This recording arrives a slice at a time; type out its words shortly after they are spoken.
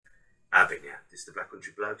having you. This is the Black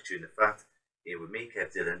Country Blokes, Chewing the Fat, here with me,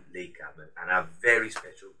 Kev Dillon, Lee Cadman, and our very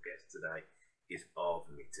special guest today is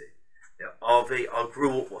Harvey Mittoo. Now, Harvey, I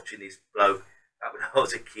grew up watching this bloke back when I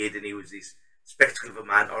was a kid, and he was this spectacle of a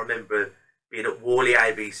man. I remember being at Worley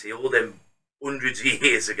ABC all them hundreds of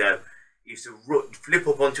years ago. He used to flip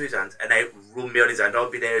up onto his hands and outrun me on his hand.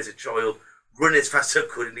 I'd be there as a child, running as fast as I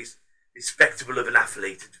could, and this spectacle of an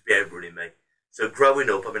athlete to be outrunning me. So growing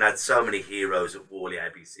up, I had so many heroes at Worley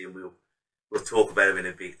ABC, and we'll talk about them in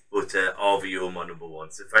a bit. But Harvey, you're my number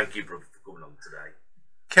one. So thank you, brother, for coming on today.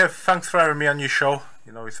 Kev, thanks for having me on your show.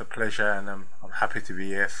 You know, it's a pleasure, and I'm happy to be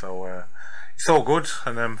here. So it's all good,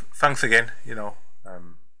 and thanks again. You know,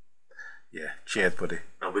 yeah, cheers, buddy.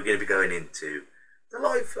 And we're going to be going into the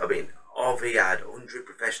life. Harvey had 100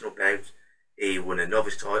 professional bouts. He won a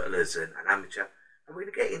novice title as an amateur, and we're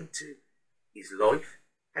going to get into his life,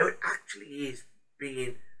 how it actually is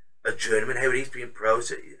being a journeyman, how it is being pro.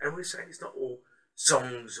 And we're saying it's not all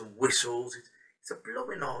songs and whistles. It's a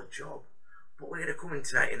blowing hard job. But we're going to come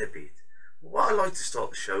into that in a bit. But what I like to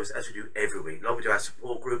start the shows, as we do every week, like we do our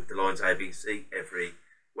support group, the Lions ABC, every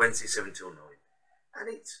Wednesday 7 till 9.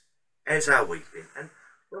 And it's, how's our week been? And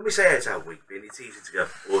when we say how's our week been, it's easy to go,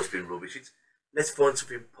 oh, it's been rubbish. It's, let's find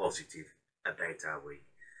something positive about our week.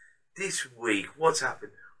 This week, what's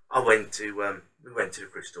happened? We went to the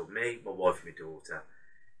Crystal, me, my wife and my daughter,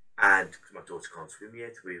 and because my daughter can't swim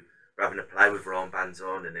yet, we were having a play with her armbands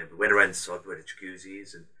on, and then we went around the side where the jacuzzi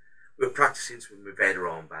is, and we were practicing swimming with our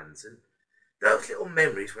armbands, and those little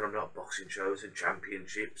memories when I'm at boxing shows and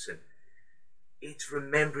championships, and it's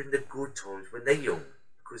remembering the good times when they're young,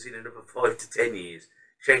 because in another 5 to 10 years,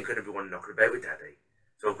 she ain't going to be one knocking about with daddy,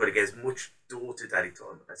 so I've got to get as much daughter-daddy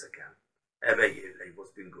time as I can. How about you, Lee?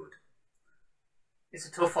 What's been good? It's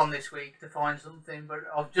a tough one this week to find something, but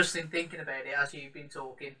I've just been thinking about it as you've been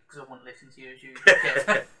talking, because I won't listen to you as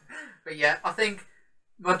usual. But yeah, I think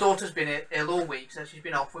my daughter's been ill all week, so she's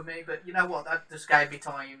been off with me, but you know what, that just gave me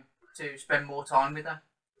time to spend more time with her.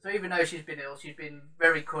 So even though she's been ill, she's been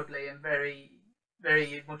very cuddly and very,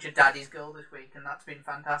 very much a daddy's girl this week, and that's been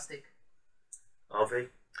fantastic. Harvey?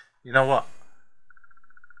 You know what?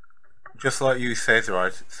 Just like you said,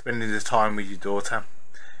 right, spending the time with your daughter.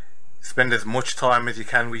 Spend as much time as you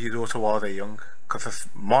can with your daughter while they're young. Because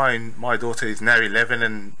my daughter is now 11,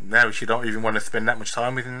 and now she don't even want to spend that much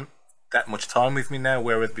time with me now.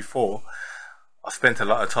 Whereas before, I spent a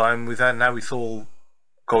lot of time with her. Now it's all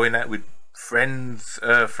going out with friends.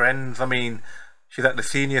 She's at the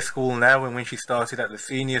senior school now, and when she started at the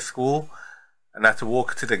senior school, and I had to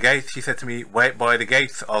walk to the gate, she said to me, "Wait by the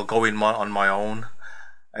gates. I'll go in on my own."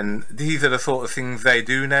 And these are the sort of things they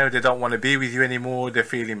do now. They don't want to be with you anymore. They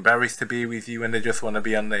feel embarrassed to be with you, and they just want to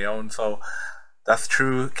be on their own. So that's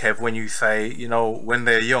true, Kev, when you say, you know, when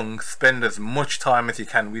they're young, spend as much time as you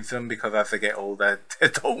can with them, because as they get older, they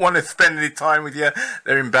don't want to spend any time with you.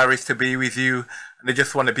 They're embarrassed to be with you, and they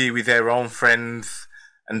just want to be with their own friends.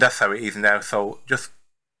 And that's how it is now. So just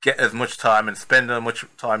get as much time and spend as much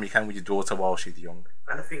time you can with your daughter while she's young.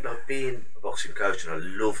 And I think, like, being a boxing coach, and I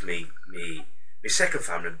love my second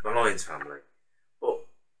family, my Lions family. But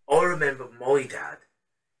I remember my dad,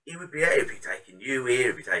 he would be taking you here,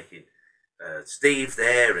 he'd be taking Steve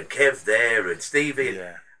there, and Kev there, and Stevie.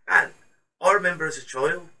 Yeah. And I remember as a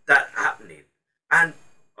child that happening. And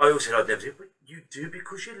I always said I'd never do it, but you do,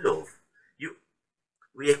 because you love.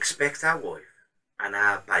 We expect our wife and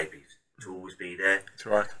our babies to always be there. That's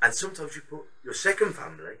right. And sometimes you put your second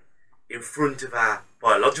family in front of our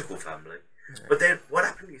biological family. Yeah. But then what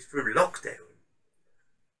happened is, through lockdown,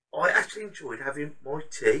 I actually enjoyed having my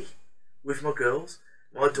tea with my girls.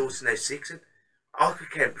 My daughter's now 6, and I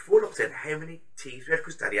could count before lockdown how many teas we had,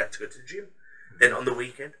 because Daddy had to go to the gym. Then on the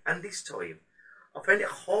weekend, and this time, I found it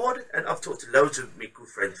hard, and I've talked to loads of my good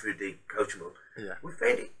friends through the coaching world. Yeah. We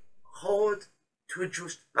found it hard to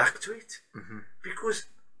adjust back to it, because,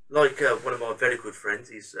 like one of my very good friends,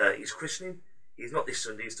 is christening. He's not this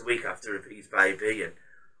Sunday; it's the week after his baby, and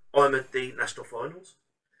I'm at the national finals.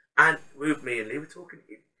 And me and Lee were talking.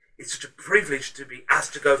 It's such a privilege to be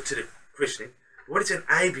asked to go to the christening. But when it's an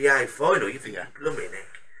ABA final, you think, blooming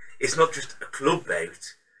heck, it's not just a club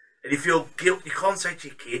bout. And you feel guilt. You can't say to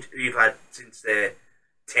your kid, who you've had since they're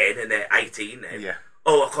 10 and they're 18 now,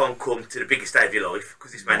 oh, I can't come to the biggest day of your life,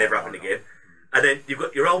 because this may never happen again. And then you've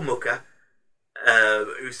got your old mucker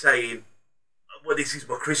who's saying, well, this is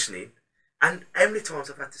my christening. And how many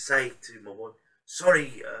times I've had to say to my wife,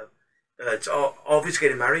 sorry, Harvey's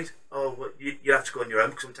getting married. Oh, well, you have to go on your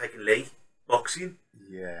own because I'm taking Lee boxing.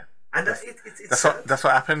 Yeah. And that's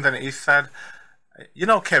what happened, and it is sad. You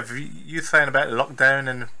know, Kev, you're saying about lockdown,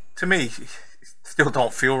 and to me, it still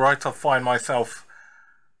don't feel right. I find myself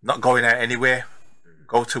not going out anywhere,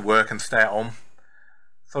 go to work and stay at home.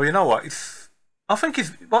 So you know what? I think it's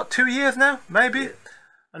what 2 years now, maybe,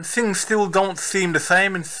 and things still don't seem the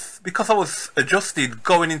same. And because I was adjusted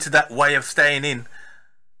going into that way of staying in,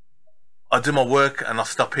 I do my work and I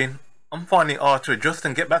stop in. I'm finding it hard to adjust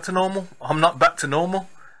and get back to normal. I'm not back to normal.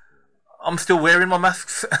 I'm still wearing my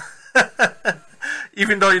masks.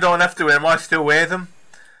 Even though you don't have to wear them, I still wear them.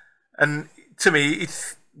 And to me,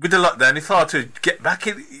 it's with the lockdown, it's hard to get back.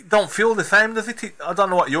 It don't feel the same, does it? I don't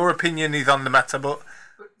know what your opinion is on the matter, but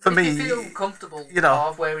for me, if you feel comfortable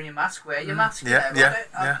of wearing your mask, wear your mask.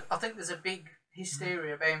 I think there's a big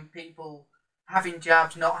hysteria about people having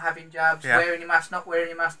jabs, not having jabs, wearing your mask, not wearing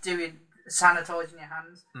your mask, sanitising your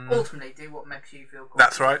hands. Ultimately, do what makes you feel comfortable.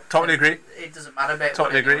 That's right. Totally agree. It doesn't matter about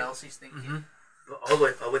what anyone else is thinking. But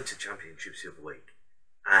I went to championships the other week,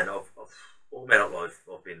 and I've all my life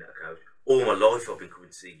I've been a coach. All my life I've been coming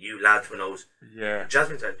to see you lads when I was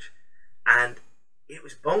Jasmine's age, and it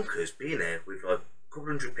was bonkers being there with like a couple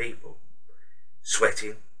hundred people,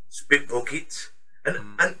 sweating, spit buckets,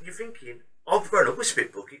 and you're thinking, I've grown up with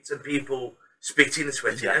spit buckets and people spitting and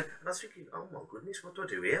sweating, and I was thinking, oh my goodness, what do I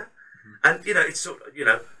do here? And it's sort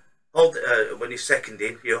of, hold when you're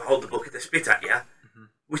seconding, you hold the bucket, they spit at you,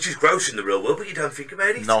 which is gross in the real world, but you don't think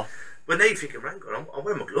about it. No. But now you're thinking, hang on, I'm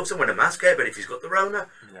wearing my gloves, I'm wearing a mask here, but if he's got the Rona,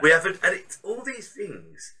 we haven't, and it's all these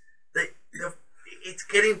things that it's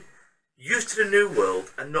getting used to the new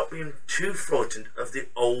world and not being too frightened of the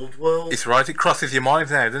old world. It's right, it crosses your mind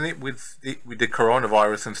now, doesn't it, with the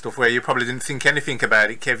coronavirus and stuff, where you probably didn't think anything about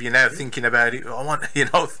it, Kev. You're now thinking about it. I want,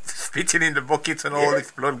 spitting in the buckets and all this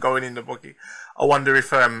blood going in the bucket. I wonder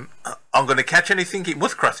if I'm going to catch anything. It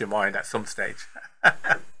must cross your mind at some stage.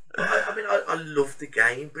 I love the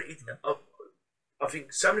game, but I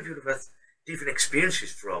think so many people have had different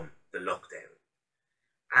experiences from the lockdown,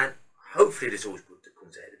 and hopefully there's always good that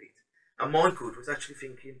comes out of it. And my good was actually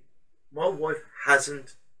thinking, my wife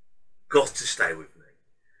hasn't got to stay with me.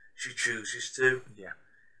 She chooses to. Yeah.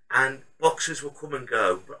 And boxers will come and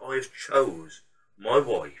go, but I've chose my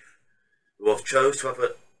wife, who I've chose to have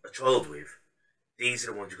a child with. These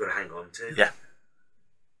are the ones you've got to hang on to. Yeah.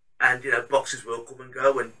 And boxers will come and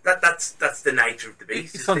go, and that's the nature of the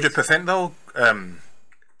beast. It's 100% though,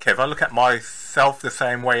 Kev. I look at myself the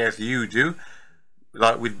same way as you do,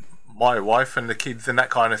 like with my wife and the kids and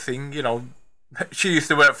that kind of thing. She used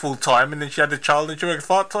to work full time, and then she had a child, and she works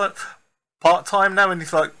part time now, and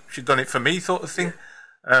it's like she's done it for me, sort of thing.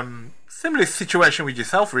 Similar situation with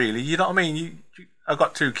yourself, really. You know what I mean? I've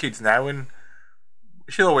got 2 kids now, and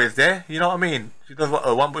she's always there. You know what I mean? She does what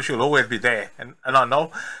I want, but she'll always be there. And I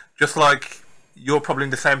know, just like you're probably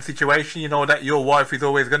in the same situation, that your wife is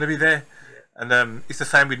always going to be there. Yeah. And it's the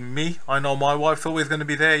same with me. I know my wife's always going to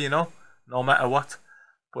be there, no matter what.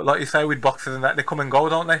 But like you say, with boxers and that, they come and go,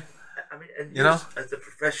 don't they? I mean, and as the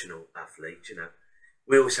professional athlete,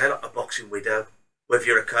 we always say, like, a boxing widow. Whether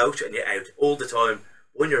you're a coach and you're out all the time,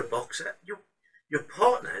 when you're a boxer, your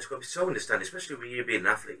partner has got to be so understanding, especially with you being an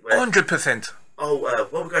athlete. 100%. Well,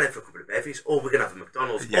 we're going out for a couple of bevies, or we're going to have a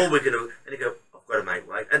McDonald's, or we're going to... And you go, I've got to make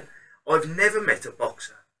weight. And I've never met a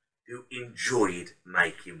boxer who enjoyed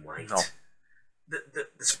making weight. No. The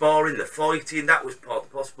sparring, the fighting, that was part of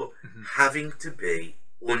the possible. Having to be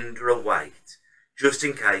under a weight, just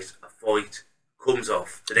in case a fight comes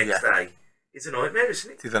off the next day, it's a nightmare,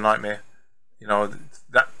 isn't it? It is a nightmare.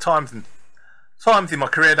 That times in my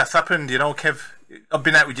career that's happened, Kev. I've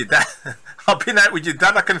been out with your dad.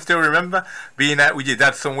 I can still remember being out with your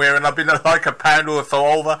dad somewhere, and I've been like a pound or so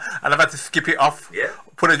over, and I've had to skip it off. Yeah.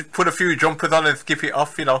 Put a few jumpers on and skip it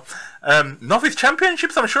off. Novice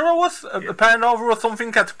championships, I'm sure I was a pound over or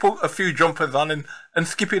something. Had to put a few jumpers on and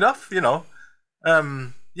skip it off. Yeah.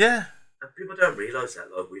 And people don't realise that,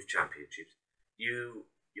 like with championships, you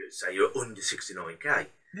say you're under 69k.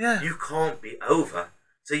 Yeah. You can't be over,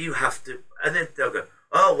 so you have to, and then they'll go,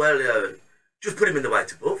 oh well. Just put him in the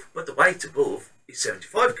weight above, but the weight above is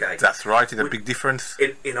 75k. That's right, it's a big difference.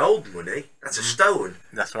 In old money, that's a stone.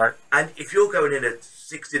 That's right. And if you're going in at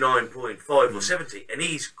 69.5 or 70, and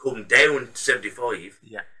he's come down to 75,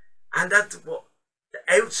 and that's what the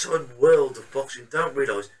outside world of boxing don't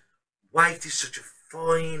realise. Weight is such a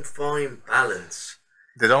fine balance.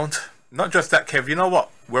 They don't. Not just that, Kev. You know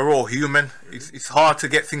what? We're all human. It's hard to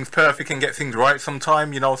get things perfect and get things right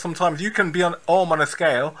sometimes. Sometimes you can be on a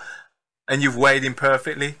scale, and you've weighed him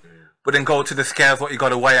perfectly, but then go to the scales what you got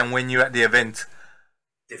to weigh and when you're at the event.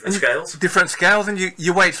 Different scales, and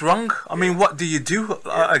your weight's wrong. I mean, what do you do?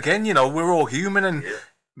 Again, we're all human, and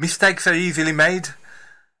mistakes are easily made.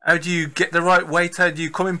 How do you get the right weight? How do you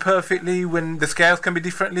come in perfectly when the scales can be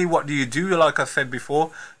differently? What do you do? Like I said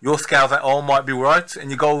before, your scales at home might be right, and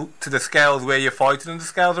you go to the scales where you're fighting and the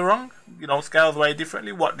scales are wrong. Scales weigh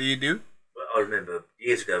differently. What do you do? Well, I remember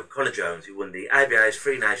years ago, Conor Jones, he won the ABA's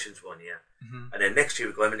Three Nations 1 year. And then next year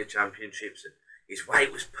we got him in the championships, and his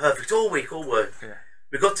weight was perfect all week, all work. Yeah.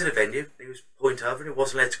 We got to the venue, he was point over, and he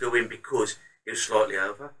wasn't allowed to go in because he was slightly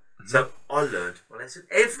over. So I learned my lesson.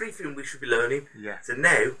 Everything we should be learning. Yeah. So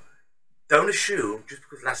now, don't assume just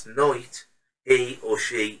because last night he or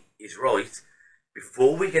she is right.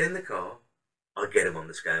 Before we get in the car, I get them on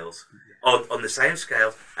the scales, on the same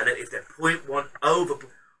scales, and then if they're 0.1 over,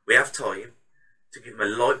 we have time to give them a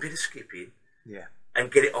light bit of skipping. Yeah. And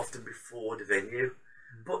get it off them before the venue.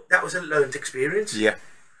 But that was a learned experience. Yeah.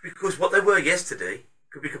 Because what they were yesterday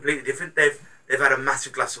could be completely different. They've had a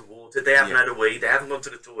massive glass of water. They haven't had a wee. They haven't gone to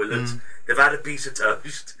the toilet. They've had a piece of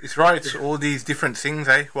toast. It's right. All these different things,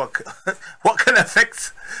 eh? What can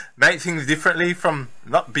affect, make things differently from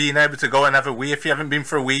not being able to go and have a wee if you haven't been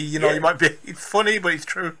for a wee. You might be. It's funny, but it's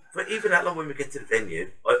true. But even that long when we get to the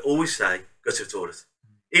venue, I always say, go to the toilet.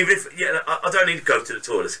 Even if, I don't need to go to the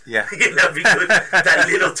toilet. Yeah. Because that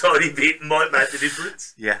little tiny bit might make the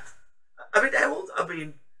difference. Yeah. I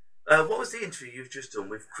mean, what was the interview you've just done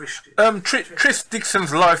with Christian? Tris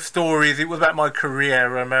Dixon's life stories. It was about my career.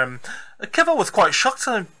 Kev, I was quite shocked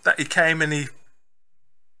that he came and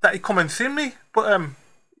that he come and see me. But I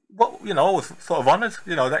was sort of honoured,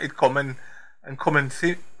 that he'd come and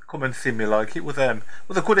see me. Like it was a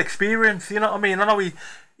good experience. You know what I mean? I know he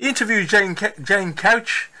interviewed Jane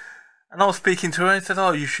Couch, and I was speaking to her and said,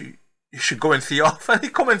 "Oh, you should go and see off." And he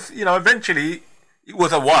come and eventually it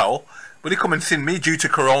was a while. But he come and see me due to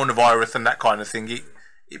coronavirus and that kind of thing.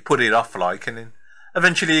 He put it off, and then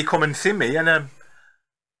eventually he come and see me, and I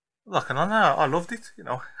loved it.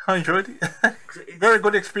 I enjoyed it. Very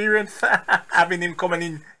good experience having him come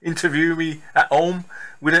and interview me at home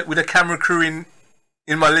with a camera crew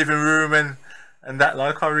in my living room and that.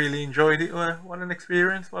 I really enjoyed it. What an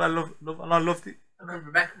experience! Well, I loved it. I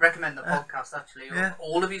can recommend the podcast actually. Yeah.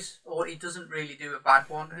 All of his, or he doesn't really do a bad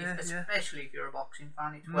one, especially if you're a boxing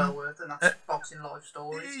fan. It's well worth, and that's Boxing Life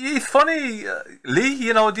Stories. It's funny,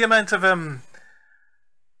 Lee. The amount of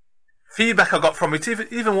feedback I got from it.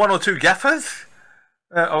 Even one or two gaffers.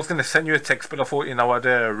 I was going to send you a text, but I thought I'd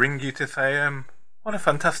ring you to say what a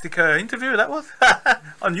fantastic interview that was.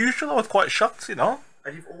 Unusual. I was quite shocked. And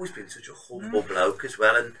you've always been such a humble bloke as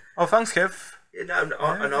well. And oh, thanks, Kev.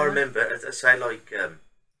 I remember, as I say,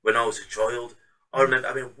 when I was a child,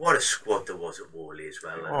 what a squad there was at Worley as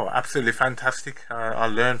well. Oh, absolutely fantastic. I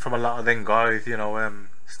learned from a lot of them guys,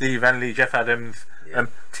 Steve Henley, Jeff Adams,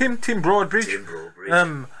 Tim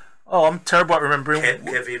Broadbridge. I'm terrible at remembering.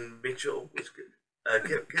 Kevin Mitchell.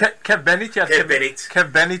 Kev Bennett, yeah.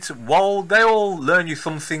 Kev Bennett. Well, they all learn you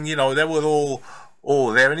something, they were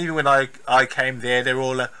all there. And even when I came there, they were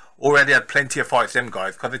all already had plenty of fights, them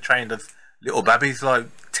guys, because they trained as little babbies, like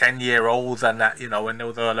 10-year-olds and that, and they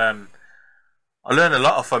was all, I learned a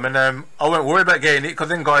lot of them, and I won't worry about getting it, because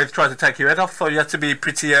then guys try to take your head off, so you have to be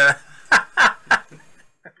pretty,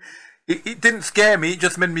 it didn't scare me, it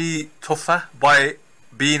just made me tougher by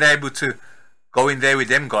being able to go in there with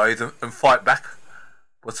them guys and fight back.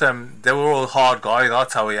 But they were all hard guys, I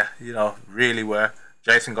tell you, really were.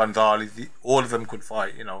 Jason Gonzalez, all of them could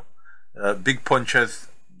fight, big punchers,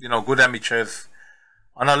 good amateurs.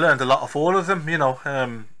 And I learned a lot of all of them,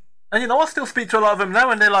 and I still speak to a lot of them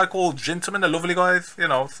now, and they're like all gentlemen, they're lovely guys,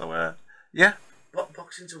 so yeah. But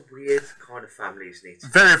boxing's a weird kind of family, isn't it?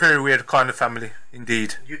 Very, very weird kind of family,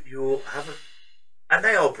 indeed. You have and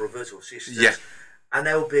they are brothers or sisters. Yeah. And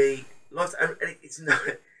they'll be like, and it's no.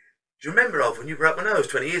 Do you remember when you broke my nose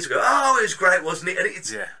 20 years ago? Oh, it was great, wasn't it? And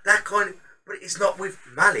it's that kind of, but it's not with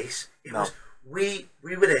malice. It was. We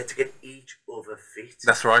were there to get each other fit.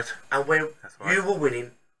 That's right. And when you were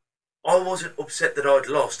winning, I wasn't upset that I'd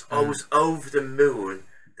lost. I was over the moon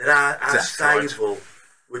that our stable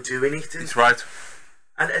were doing it. And, it's right.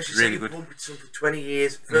 And as you said, you've bumped some for 20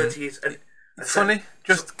 years, 30 years. And it's funny.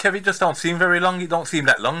 Kevin just don't seem very long. It don't seem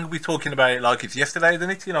that long. We're talking about it like it's yesterday,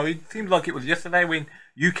 doesn't it? It seems like it was yesterday when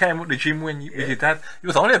you came up the gym with your dad. You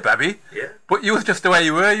was only a babby, but you was just the way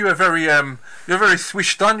you were. You were very,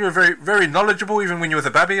 switched on. You were very, very knowledgeable, even when you was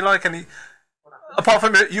a babby. Apart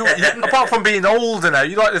from being older now,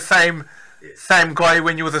 you like the same guy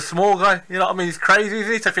when you was a small guy. You know what I mean? It's crazy,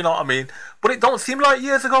 isn't it? If you know what I mean. But it don't seem like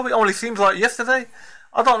years ago. It only seems like yesterday.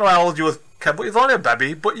 I don't know how old you was, Kev, but you was only a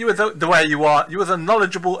babby. But you were the way you are. You was as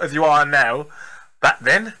knowledgeable as you are now. Back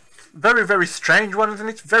then. Very, very strange one, isn't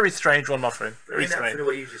it? Very strange one, my friend. Very strange.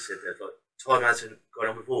 What you just said there, time hasn't gone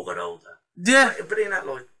on, we've all got older. Yeah. But in that,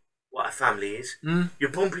 a family is. You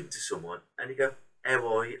bump into someone and you go,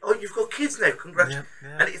 how are you? Oh, you've got kids now, congrats.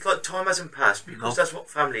 And it's like time hasn't passed because that's what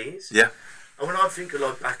family is. Yeah. And when I think of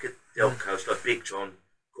like back at the old coast, like Big John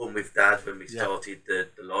come with Dad when we started the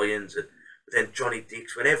Lions, and then Johnny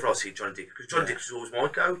Dix, whenever I see Johnny Dix, because Johnny Dix was always my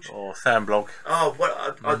coach. Oh, Sam Blog. Oh,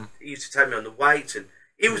 well, he used to take me on the weights, and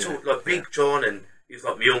he was all, like Big John, and he was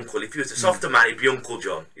like my uncle. If he was the softer man, he'd be Uncle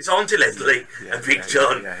John. It's Auntie Leslie and Big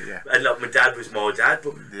John. And like my dad was my dad,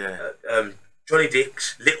 but Johnny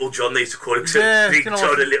Dix, Little John, they used to call him, Big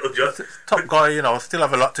John and Little John. Top guy, you know, I still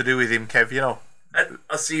have a lot to do with him, Kev, you know. And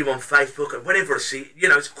I see him on Facebook, and whenever I see, you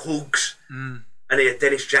know, it's Hugs. And he had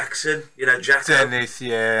Dennis Jackson, you know, Dennis,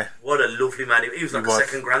 yeah. What a lovely man. He was like a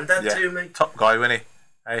second granddad to me. Top guy, wasn't he?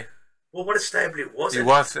 Hey. Well, what a stable it was. He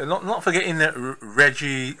was. Not forgetting that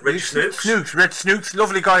Reggie Snooks. Red Snooks,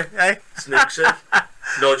 lovely guy, eh? Snookson.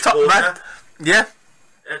 Nigel Porter. Man. Yeah.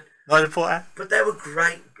 Nigel Porter. But they were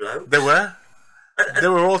great blokes. They were. They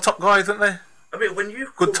were all top guys, weren't they? I mean, when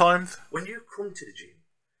you good times. When you come to the gym,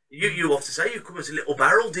 you often say you come as a little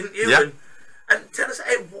barrel, didn't you? Yeah. And tell us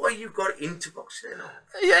why you got into boxing and all.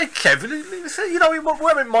 Yeah, Kevin, you know, it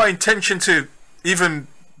wasn't my intention to even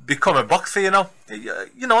become a boxer, you know.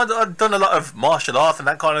 You know, I'd done a lot of martial arts and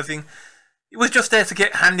that kind of thing. It was just there to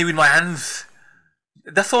get handy with my hands.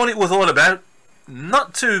 That's all it was all about.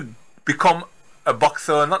 Not to become a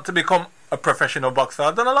boxer, not to become a professional boxer.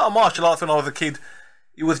 I'd done a lot of martial arts when I was a kid.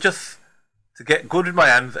 It was just to get good with my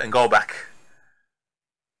hands and go back.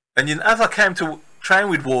 And as I came to train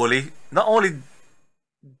with Wally, not only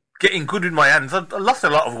getting good with my hands, I lost a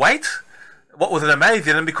lot of weight. What was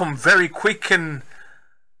amazing, and become very quick and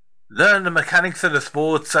learn the mechanics of the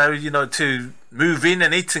sport. So, you know, to move in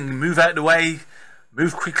and eat and move out the way,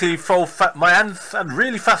 move quickly, my hands had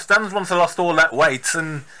really fast hands once I lost all that weight.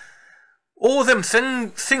 And all them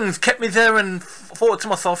things kept me there, and thought to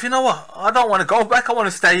myself, you know what, I don't want to go back, I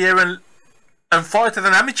want to stay here and fight as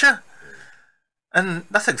an amateur. And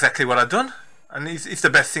that's exactly what I've done. And it's the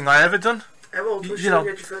best thing I ever done. How old was you when you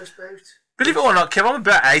had your first bout? Believe it or not, Kev, I'm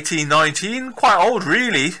about 18, 19, quite old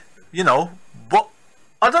really, you know. But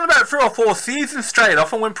I've done about 3 or 4 seasons straight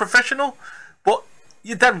off and went professional. But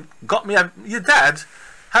your dad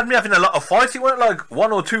had me having a lot of fights. It weren't like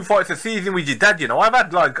 1 or 2 fights a season with your dad, you know. I've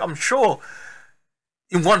had I'm sure,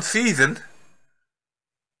 in one season,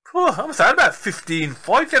 I'm saying about 15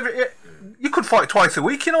 fights you could fight twice a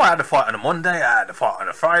week, you know. I had a fight on a Monday, I had a fight on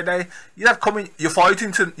a Friday. You'd have you're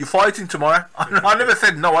fighting tomorrow. I never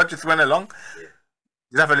said no, I just went along.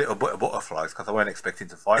 You'd have a little bit of butterflies because I weren't expecting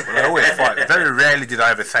to fight, but I always fight. Very rarely did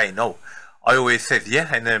I ever say no. I always said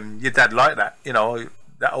yeah, and your dad liked that, you know.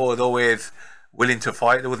 That I was always willing to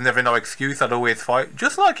fight. There was never no excuse. I'd always fight.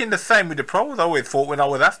 Just like in the same with the pros, I always fought when I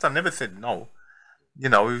was asked. I never said no. You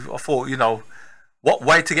know, I thought, you know, what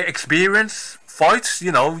way to get experience? Fights,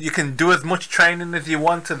 you know, you can do as much training as you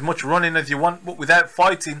want, as much running as you want, but without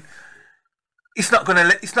fighting, it's not,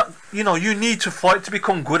 you know, you need to fight to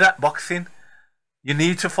become good at boxing. You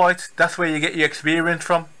need to fight. That's where you get your experience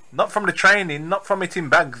from. Not from the training, not from hitting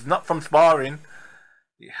bags, not from sparring.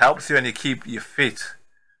 It helps you and you keep you fit.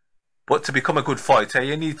 But to become a good fighter,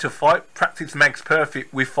 you need to fight. Practice makes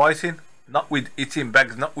perfect with fighting. Not with hitting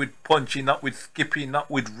bags, not with punching, not with skipping, not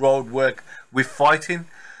with road work, with fighting.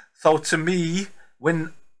 So to me,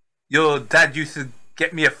 when your dad used to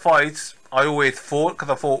get me a fight, I always fought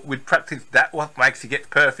because I thought with practice that what makes you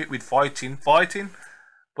get perfect with fighting.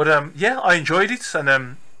 But yeah, I enjoyed it,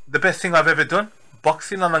 and the best thing I've ever done,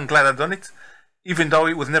 boxing, and I'm glad I've done it. Even though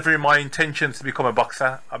it was never in my intentions to become a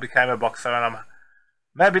boxer, I became a boxer, and I'm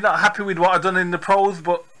maybe not happy with what I've done in the pros,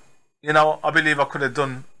 but you know, I believe I could have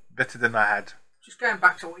done better than I had. Just going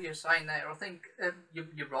back to what you're saying there, I think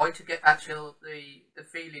you're right to get actual the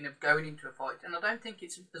feeling of going into a fight, and I don't think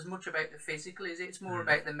it's as much about the physical, is it? It's more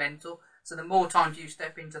about the mental. So the more times you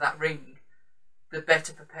step into that ring, the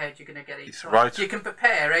better prepared you're going to get each time. Right. You can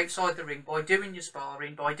prepare outside the ring by doing your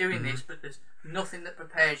sparring, by doing this, but there's nothing that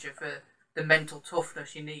prepares you for the mental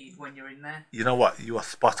toughness you need when you're in there. You know what? You are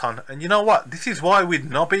spot on. And you know what? This is why with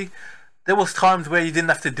Nobby, there was times where you didn't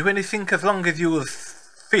have to do anything as long as you was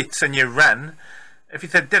fit and you ran. If you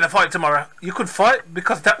said, did I fight tomorrow? You could fight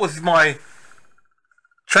because that was my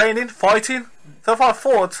training, fighting. So if I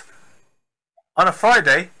fought on a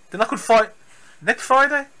Friday, then I could fight next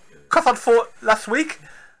Friday because I'd fought last week.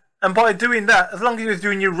 And by doing that, as long as you're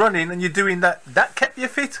doing your running and you're doing that, that kept you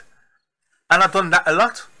fit. And I've done that a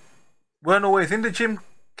lot. Weren't always in the gym,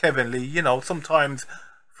 Kevin Lee. You know, sometimes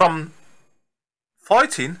from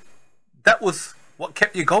fighting, that was what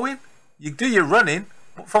kept you going. You do your running,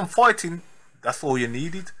 but from fighting, that's all you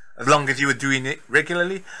needed. as long as you were doing it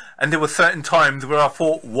regularly. And there were certain times where I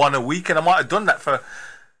fought one a week, and I might have done that for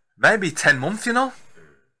maybe 10 months, you know.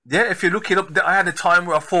 Yeah, if you look it up, I had a time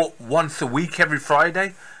where I fought once a week every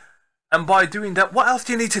Friday. And by doing that, what else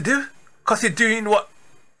do you need to do? Because you're doing what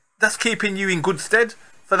that's keeping you in good stead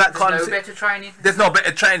for that kind of thing. There's no better training. There's no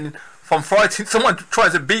better training from fighting. Someone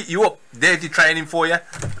tries to beat you up, there's your training for you,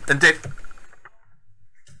 and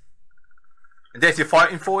there's your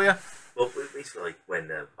fighting for you. Well, it's like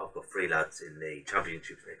when I've got 3 lads in the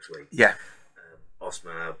championships next week. Yeah.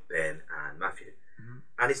 Osmar, Ben, and Matthew. Mm-hmm.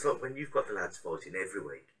 And it's like when you've got the lads fighting every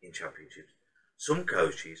week in championships, some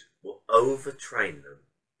coaches will overtrain them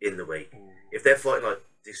in the week. If they're fighting like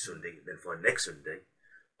this Sunday, then fight next Sunday.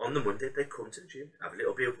 On the Monday, they come to the gym, have a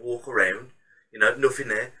little bit of walk around, you know, nothing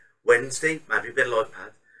there. Wednesday, maybe a bit of light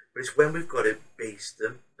pad. But it's when we've got to beast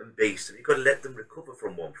them. You've got to let them recover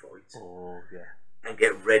from one fight. Oh, yeah. And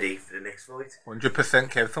get ready for the next fight.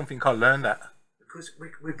 100%, Kev. Something can't learn that. Because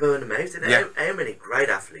we burn them out. And how many great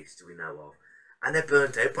athletes do we know of? And they're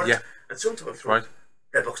burnt out. And sometimes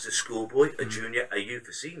they boxed a schoolboy, a junior, a youth,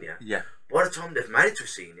 a senior. Yeah. By the time they've made it to a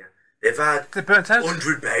senior, they're burnt out.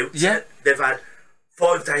 100 bouts. Yeah. They've had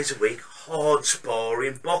 5 days a week, hard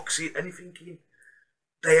sparring, boxing, and you're thinking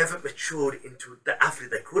they haven't matured into the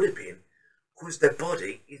athlete they could have been because their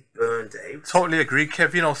body is burned out. Totally agree,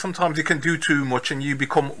 Kev. You know, sometimes you can do too much and you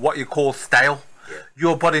become what you call stale. Yeah.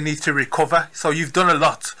 Your body needs to recover. So you've done a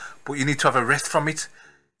lot, but you need to have a rest from it.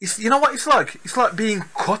 You know what it's like? It's like being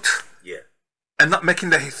cut. Yeah. And not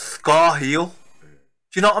making the scar heal. Do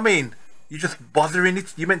you know what I mean? You're just bothering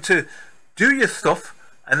it. You're meant to do your stuff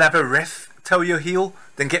and have a rest till you heal,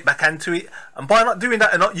 then get back into it. And by not doing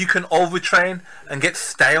that, you can overtrain and get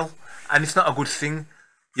stale. And it's not a good thing.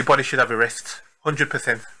 Your body should have a rest. 100%.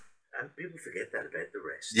 And people forget that about the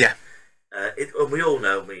rest. Yeah. And we all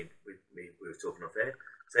know, we were talking off there,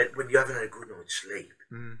 that when you haven't had a good night's sleep,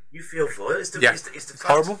 you feel vile. It's the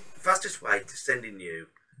horrible. Fastest way to sending you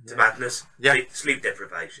to madness, sleep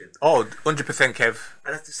deprivation. Oh, 100%, Kev.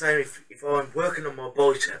 And that's the same if I'm working on my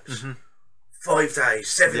biceps 5 days,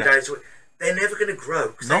 7 days a week, they're never going to grow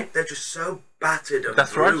because they're just so battered and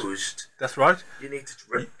bruised. That's right. You need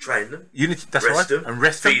to train them. You need to, rest them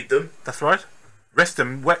and feed them. That's right. Rest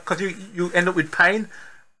them because you end up with pain.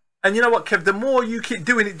 And you know what, Kev? The more you keep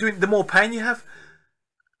doing it, the more pain you have.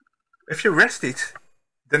 If you rest it,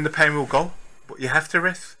 then the pain will go. But you have to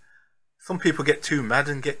rest. Some people get too mad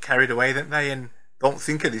and get carried away, don't they? And don't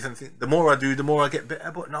think of this and think, the more I do, the more I get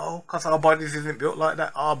better. But no, because our bodies isn't built like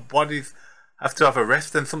that. Our bodies have to have a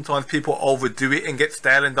rest. And sometimes people overdo it and get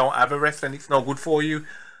stale and don't have a rest, and it's no good for you.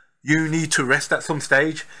 You need to rest at some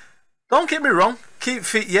stage. Don't get me wrong. Keep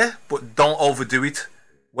fit, yeah, but don't overdo it.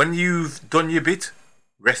 When you've done your bit,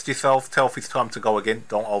 rest yourself. Tell if it's time to go again.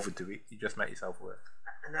 Don't overdo it. You just make yourself work.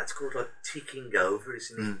 And that's called like ticking over,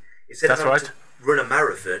 isn't it? Instead of having to run a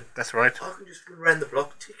marathon, that's right. I can just run around the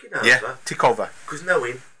block ticking over. Yeah, tick over. Because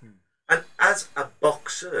knowing, and as a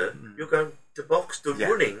boxer, you're going to box. The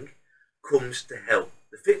running comes to help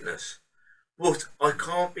the fitness. But I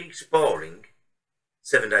can't be sparring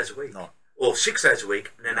 7 days a week. No. Or 6 days a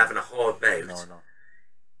week and then having a hard bout. No.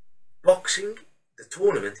 Boxing, the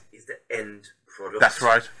tournament, is the end product. That's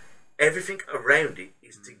right. Everything around it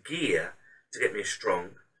is to gear to get me as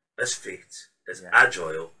strong, as fit, as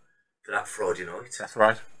agile for that Friday night. That's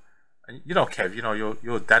right. And you know, Kev, you know,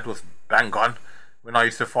 your dad was bang on when I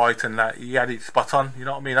used to fight, and that he had it spot on. You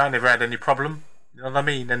know what I mean? I never had any problem. You know what I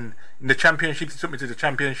mean? And in the championships, he took me to the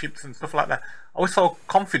championships and stuff like that. I was so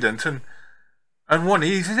confident and won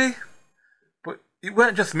easily. But it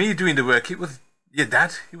weren't just me doing the work. It was your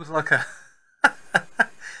dad. He was like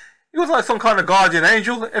he was like some kind of guardian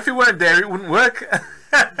angel. If he weren't there, it wouldn't work.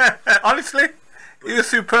 Honestly, he was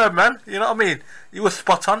superb, man. You know what I mean? He was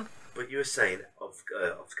spot on. But you were saying off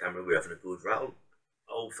camera, we were having a good rattle.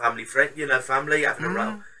 Old family friend, family having a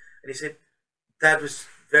rattle. And he said, Dad was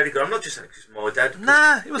very good. I'm not just saying because my dad.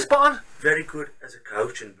 Nah, he was spot on. Very good as a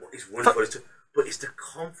coach, and what he's wonderful. But it's the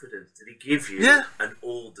confidence that he gives you and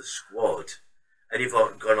all the squad. And you've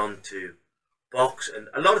gone on to box, and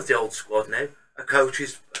a lot of the old squad now are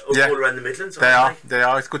coaches all around the Midlands. They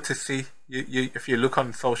are. It's good to see. You if you look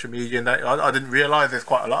on social media, and I didn't realise there's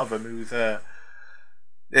quite a lot of them who's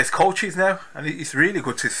there's coaches now, and it's really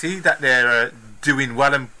good to see that they're doing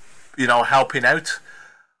well and helping out.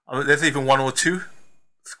 I mean, there's even 1 or 2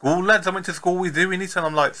 school lads I went to school with doing it, and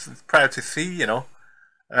I'm like proud to see.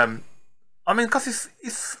 I mean, because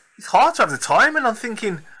it's hard to have the time, and I'm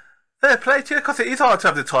thinking, fair play to you, because it is hard to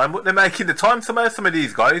have the time, but they're making the time. Some of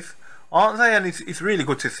these guys, aren't they? And it's really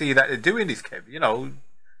good to see that they're doing this, Kev.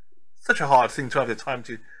 Such a hard thing to have the time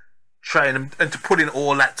to train and to put in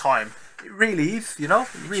all that time. It really is, you know.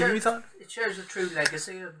 It really is. It shows the true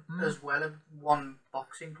legacy of, as well of one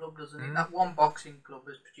boxing club, doesn't it? That one boxing club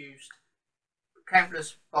has produced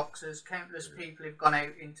countless boxers, countless people who've gone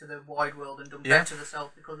out into the wide world and done better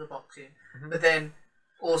themselves because of boxing. But then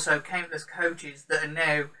also countless coaches that are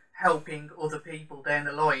now helping other people down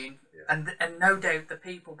the line, and no doubt the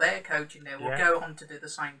people they're coaching now will go on to do the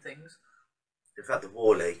same things. In fact, the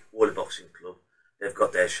Wally Boxing Club, they've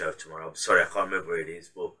got their show tomorrow. I'm sorry, I can't remember where it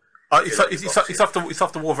is, but it's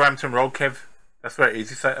off the Wolverhampton Road, Kev. That's where it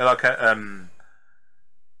is. It's like a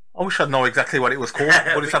I wish I'd know exactly what it was called,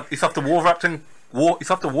 but it's off the Wolverhampton.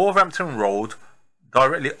 It's off the Wolverhampton Road,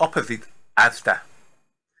 directly opposite Asda.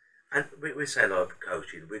 And we say like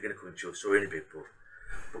coaching, we're going to come into your story in a bit,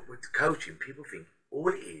 but with the coaching, people think all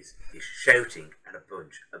it is shouting at a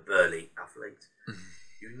bunch of burly athletes.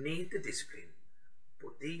 You need the discipline,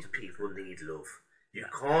 but these people need love. You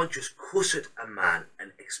can't just cuss at a man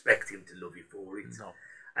and expect him to love you for it. No.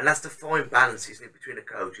 And that's the fine balance, isn't it, between the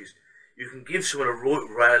coaches. You can give someone a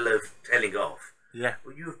rail of telling off,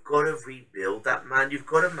 but you've got to rebuild that man. You've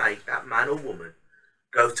got to make that man or woman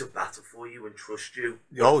go to battle for you and trust you.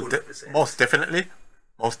 Most definitely.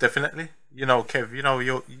 You know, Kev, you know,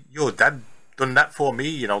 your dad done that for me.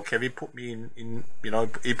 You know, Kev, he put me in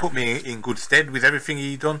he put me in good stead with everything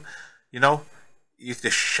he done. You know, he used to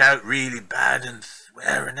shout really bad and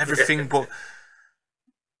swear and everything, but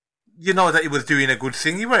you know that he was doing a good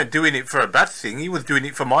thing. He weren't doing it for a bad thing. He was doing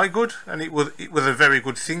it for my good, and it was a very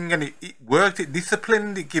good thing, and it worked. It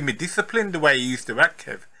disciplined. It gave me discipline the way he used to act,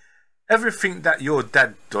 Kev. Everything that your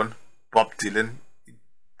dad done, Bob Dylan, it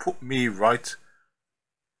put me right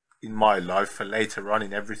in my life for later on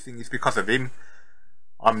in everything. It's because of him.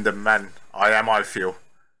 I'm the man I am, I feel,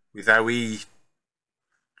 with how he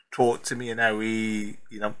talked to me and how he,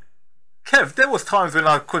 you know. Kev, there was times when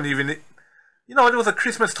I couldn't even... You know, there was a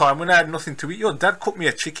Christmas time when I had nothing to eat. Your dad cooked me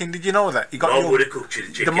a chicken. Did you know that? He got Mom would have cooked you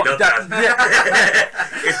the chicken, not Dad.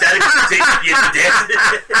 If Dad had cooked it, you'd be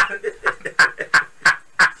dead.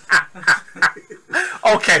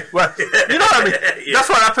 Okay, well, you know what I mean? That's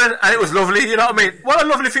what happened, and it was lovely, you know what I mean? What a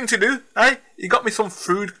lovely thing to do, eh? He got me some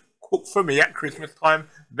food cooked for me at Christmas time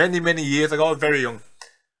many, many years ago. I was very young.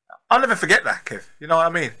 I'll never forget that, Kev. You know what I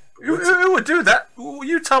mean? Who would do that?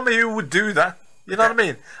 You tell me who would do that. You know what I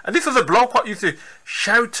mean? And this was a bloke what used to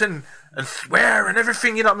shout and swear and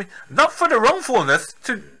everything, you know what I mean? Not for the wrongfulness,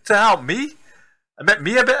 to help me and make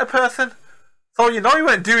me a better person. So, you know, you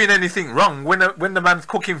weren't doing anything wrong when the man's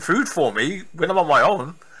cooking food for me when I'm on my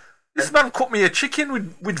own. This man cooked me a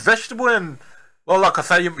chicken with vegetable and, well, like I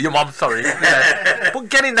say, your mum, sorry. Yeah. But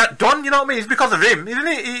getting that done, you know what I mean? It's because of him, isn't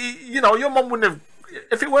it? You know, your mum wouldn't have...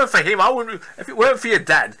 If it weren't for him, I wouldn't. If it weren't for your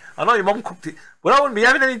dad, I know your mum cooked it, but I wouldn't be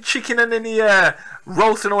having any chicken and any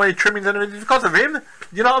roast and all any trimmings and everything because of him.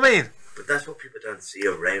 You know what I mean? But that's what people don't see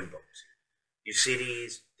around boxing. You see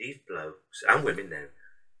these blokes and women now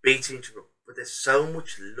beating each other, but there's so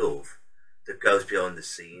much love that goes behind the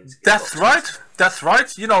scenes. That's right. That's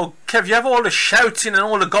right. You know, Kev, you have all the shouting and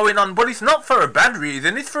all the going on, but it's not for a bad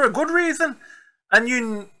reason. It's for a good reason. And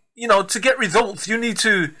you know, to get results, you need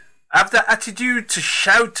to have that attitude to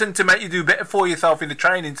shout and to make you do better for yourself in the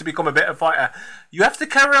training to become a better fighter. You have to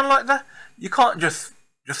carry on like that. You can't just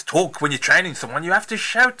talk when you're training someone. You have to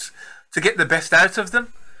shout to get the best out of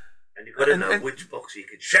them. And you've got to know which boxer you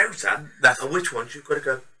can shout at and which ones you've got to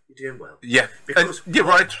go, you're doing well. Yeah. Because you're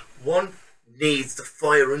right. One needs the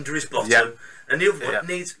fire under his bottom and the other one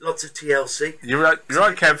needs lots of TLC. You're right,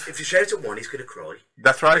 Kev. If you shout at one, he's going to cry.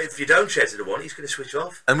 That's right. If you don't shout at the one, he's going to switch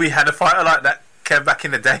off. And we had a fighter like that, Kev, back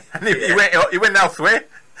in the day, and he went elsewhere.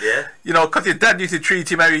 Yeah. You know, because your dad used to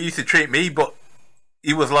treat him how he used to treat me, but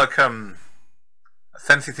he was like a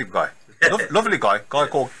sensitive guy. Lovely guy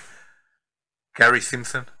called Gary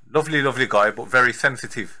Simpson. Lovely guy, but very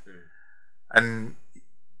sensitive. And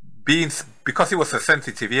because he was so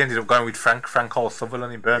sensitive, he ended up going with Frank Hall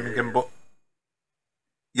Sutherland in Birmingham. But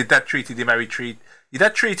your dad treated him how he treated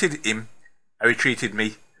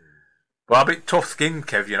me. Well, I'm a bit tough-skinned,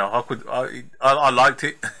 Kev, you know. I liked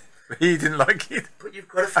it. He didn't like it. But you've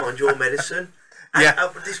got to find your medicine.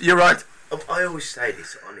 You're right. I always say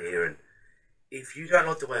this on here, and if you don't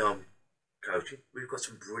like the way I'm coaching, we've got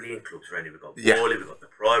some brilliant clubs around here. We've got Wally, we've got the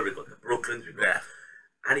Pride, we've got the Brooklands,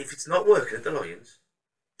 and if it's not working at the Lions,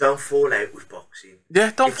 don't fall out with boxing.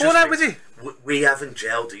 Yeah, don't fall out with it. We haven't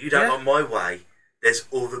gelled. You don't like my way. There's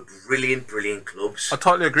other brilliant clubs. I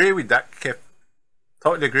totally agree with that, Kev.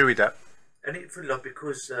 Totally agree with that. And it's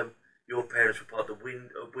because your parents were part of the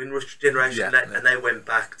Windrush generation, and they went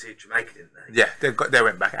back to Jamaica, didn't they? Yeah, they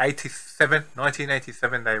went back.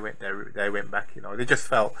 1987, they went back. You know, they just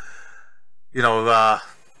felt you know,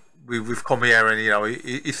 we've come here and, you know,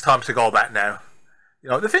 it's time to go back now. You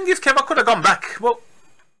know, the thing is, Kev, I could have gone back. Well,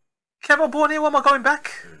 Kev, I'm born here, why am I going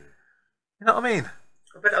back? You know what I mean?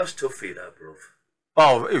 I bet that was tough for you, though, bruv.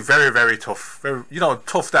 Oh, it was very, very tough. Very, you know,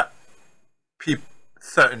 tough that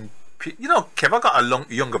you know, Kev, I got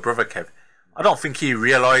a younger brother, Kev. I don't think he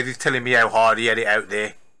realised he's telling me how hard he had it out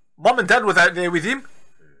there. Mum and Dad was out there with him.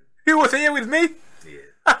 Who was here with me?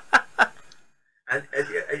 Yeah. and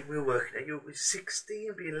we were working out, you were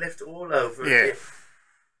 16 being left all over. Yeah.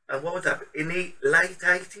 And what was that? In the late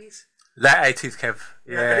 80s? Late 80s, Kev.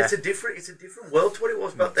 Yeah. And it's a different world to what it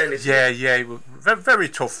was back then, isn't it? Yeah. It was very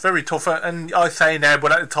tough, very tough. And I say now,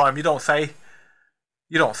 but at the time, you don't say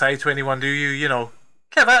to anyone, do you? You know,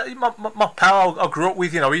 Kev, my pal I grew up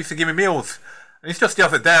with, you know, he used to give me meals. And it's just the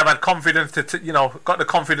other day I've had confidence got the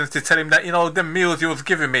confidence to tell him that, you know, the meals he was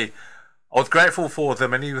giving me, I was grateful for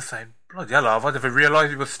them. And he was saying, bloody hell, I never realised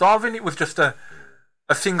he was starving. It was just a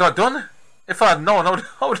thing I'd done. If I had known,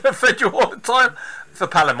 I would have fed you all the time. It's a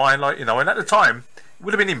pal of mine, like, you know, and at the time, it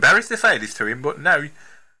would have been embarrassed to say this to him, but now,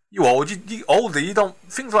 you older, you don't,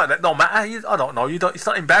 things like that don't matter. I don't know, it's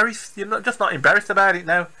not embarrassed. You're not embarrassed about it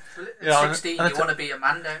now. Well, at 16, you want to be a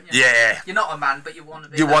man, don't you? Yeah. You're not a man, but you want to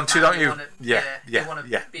be. You want to, don't you? You want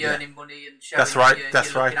to be earning money and showing that's right, you're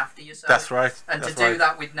that's looking right. after yourself. That's right. And to do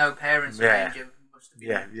that with no parents around you must have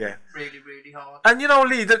been really, really hard. And you know,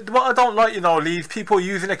 Lee, what I don't like, you know, Lee, is people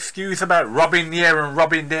use an excuse about robbing here and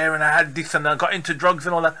robbing there, and I had this and I got into drugs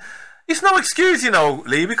and all that. It's no excuse, you know,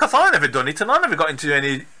 Lee, because I never done it and I never got into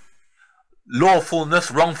any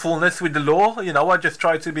wrongfulness with the law. You know, I just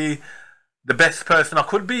tried to be the best person I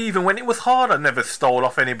could be, even when it was hard. I never stole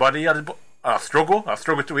off anybody. I struggled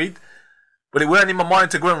to eat. But it weren't in my mind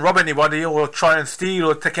to go and rob anybody or try and steal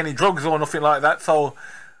or take any drugs or nothing like that. So,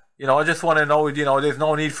 you know, I just want to know, you know, there's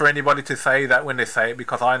no need for anybody to say that when they say it,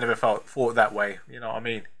 because I never thought that way. You know what I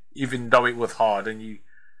mean? Even though it was hard and you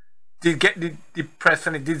did get depressed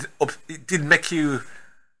and it did make you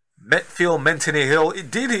feel mentally ill.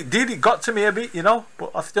 It got to me a bit, you know, but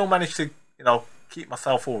I still managed to, you know, keep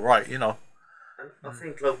myself all right, you know. And I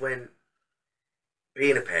think, like, when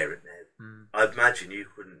being a parent now, I imagine you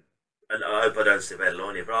couldn't, and I hope I don't step out of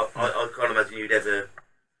line here, but I can't imagine you'd ever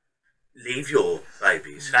leave your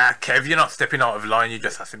babies. Nah, Kev, you're not stepping out of line, you're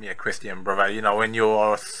just asking me a question, brother. You know, when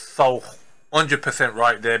you're so 100%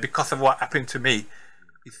 right there, because of what happened to me,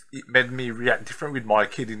 it made me react different with my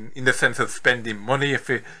kid in the sense of spending money.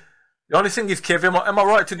 The only thing is, Kev, am I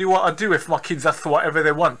right to do what I do if my kids ask for whatever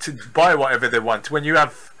they want, to buy whatever they want? When you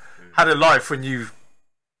have had a life when you've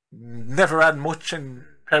never had much and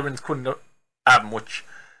parents couldn't have much,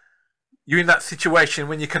 you're in that situation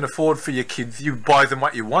when you can afford for your kids, you buy them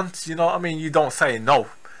what you want, you know what I mean? You don't say no.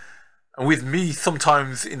 And with me,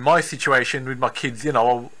 sometimes in my situation with my kids, you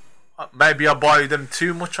know, maybe I buy them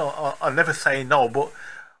too much. I never say no, but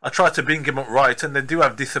I try to bring him up right, and they do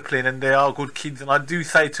have discipline, and they are good kids. And I do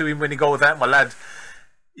say to him when he goes out, my lad,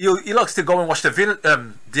 he likes to go and watch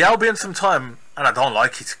the Albion sometime, and I don't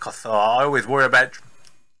like it because I always worry about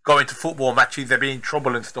going to football matches, there being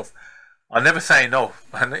trouble and stuff. I never say no,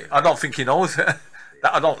 and I don't think he knows that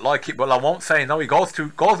I don't like it, but I won't say no. He goes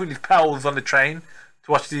with his pals on the train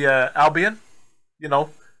to watch the Albion, you know,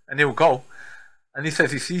 and he'll go. And he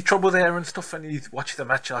says he sees trouble there and stuff, and he watches the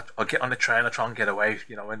match. I get on the train, I try and get away,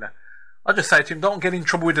 you know. And I just say to him, don't get in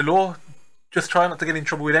trouble with the law. Just try not to get in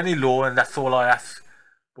trouble with any law, and that's all I ask.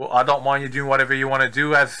 But I don't mind you doing whatever you want to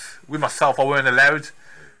do. As with myself, I weren't allowed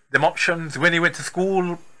them options. When he went to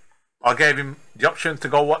school, I gave him the option to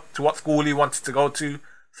go to what school he wanted to go to.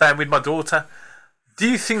 Same with my daughter.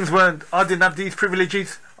 These things weren't, I didn't have these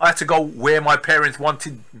privileges. I had to go where my parents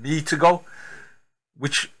wanted me to go.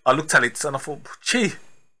 Which I looked at it and I thought, gee,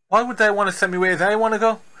 why would they want to send me where they want to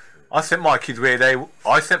go? I sent my kids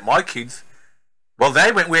well,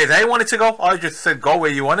 they went where they wanted to go. I just said, go where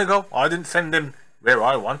you want to go. I didn't send them where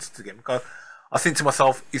I wanted to go. I think to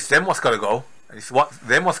myself, it's them what's got to go, and it's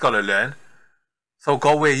them what's got to learn. So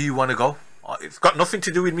go where you want to go. It's got nothing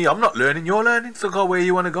to do with me. I'm not learning, you're learning, so go where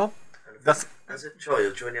you want to go. As a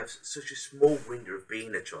child, you only have such a small window of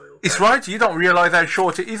being a child. It's right, you don't realise how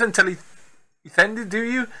short it is until it's ended, do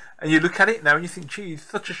you? And you look at it now and you think, gee, it's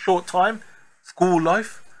such a short time, school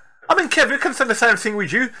life. I mean, Kev, you can say the same thing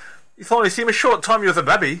with you. It's only seemed a short time you was a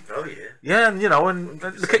baby. Oh, yeah. Yeah, and you know, and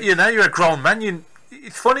 100%. Look at you now, you're a grown man.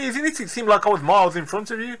 It's funny, isn't it? It seemed like I was miles in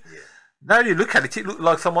front of you. Yeah. Now you look at it, it looked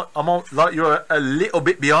like like you're a little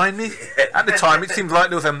bit behind me. Yeah. At the time, it seemed like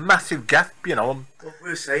there was a massive gap, you know. Well, we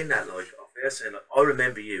were saying that, like, I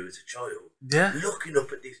remember you as a child, looking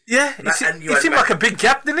up at this. Yeah, it seemed like a big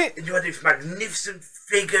gap, didn't it? And you had this magnificent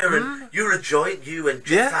figure, and you were a giant, you and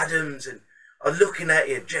Jeff Adams, and I'm looking at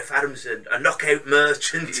you, Jeff Adams, and a knockout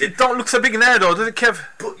merchant. It don't look so big now, though, does it, Kev?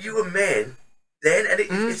 But you were men then, and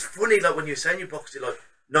it's funny, like when you're saying you boxed it like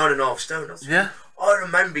 9.5 stone. I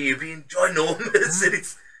remember you being ginormous, and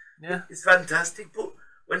it's fantastic. But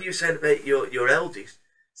when you were saying about your eldest,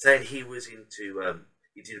 saying he was into,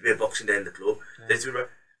 he did a bit of boxing down the club,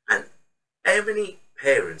 and how many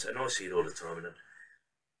parents, and I see it all the time, and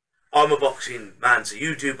I'm a boxing man, so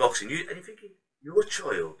you do boxing, and you're thinking, your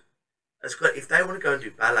child has got, if they want to go and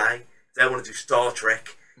do ballet, if they want to do Star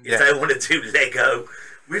Trek, if they want to do Lego,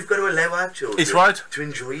 we've got to allow our children to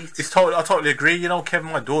enjoy it. I totally agree. You know,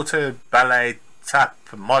 Kevin, my daughter, ballet, tap,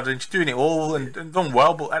 modern, she's doing it all and done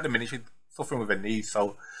well, but at the minute she's suffering with her knees,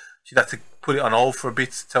 so she'd have to put it on hold for a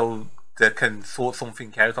bit till they can sort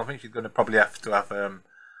something out. I think she's going to probably have to have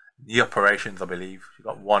knee operations, I believe. She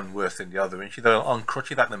got one worse than the other, and she's on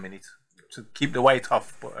crutches at the minute to keep the weight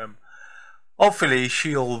off. But hopefully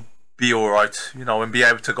she'll be all right, you know, and be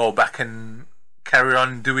able to go back and carry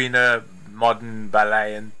on doing modern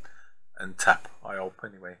ballet and tap. I hope,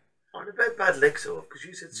 anyway. On about bad legs, because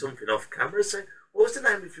you said something off camera. So, what was the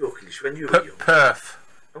name of your condition when you were young? Perth.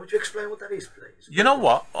 And would you explain what that is, please? You know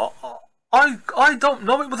what? I don't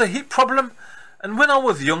know. It was a hip problem. And when I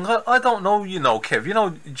was younger, I don't know, you know, Kev, you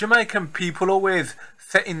know, Jamaican people always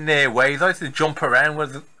set in their ways. I used to jump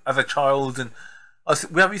around as a child, and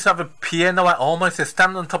we used to have a piano at home. I used to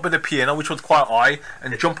stand on top of the piano, which was quite high,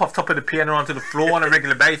 and jump off top of the piano onto the floor on a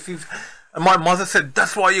regular basis. And my mother said,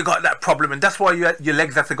 that's why you got that problem, and that's why your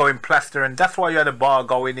legs have to go in plaster, and that's why you had a bar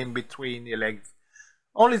going in between your legs.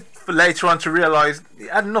 Only for later on to realise it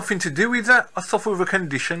had nothing to do with that. I suffer with a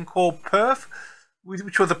condition called Perth,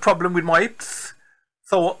 which was a problem with my hips.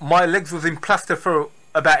 So my legs was in plaster for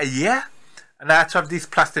about a year, and I had to have this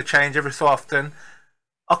plaster change every so often.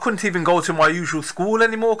 I couldn't even go to my usual school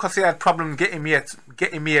anymore because they had problems getting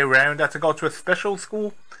me around. I had to go to a special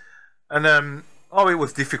school, and it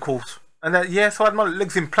was difficult. And so I had my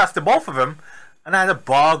legs in plaster, both of them, and I had a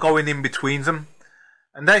bar going in between them.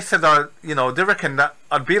 And they said they reckon that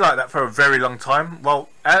I'd be like that for a very long time. Well,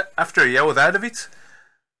 after a year I was out of it.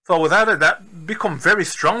 So I was out of that, become very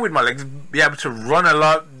strong with my legs, be able to run a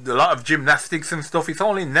lot of gymnastics and stuff. It's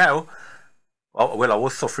only now, well, I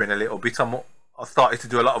was suffering a little bit. I started to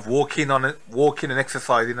do a lot of walking and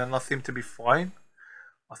exercising, and I seem to be fine.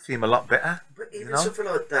 I seem a lot better. But even something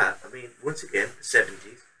like that, I mean, once again, the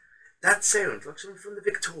 70s, that sounds like something from the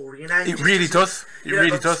Victorian age. It really does. It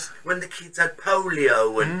really does. When the kids had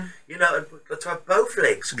polio and, to have both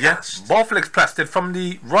legs cast. Yeah, both legs plastered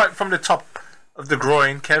right from the top of the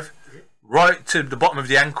groin, Kev, right to the bottom of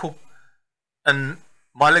the ankle. And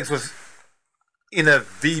my legs was in a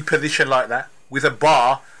V position like that, with a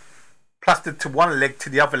bar plastered to one leg to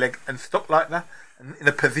the other leg and stuck like that, and in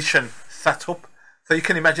a position sat up. So you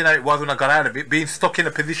can imagine how it was when I got out of it, being stuck in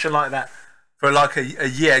a position like that for like a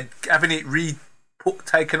year, having it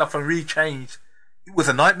taken off and rechanged. It was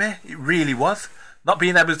a nightmare. It really was. Not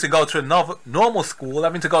being able to go to a normal school,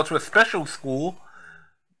 having to go to a special school,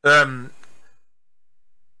 going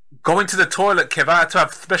to the toilet, Kev, I had to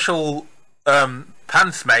have special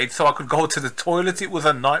pants made so I could go to the toilet. It was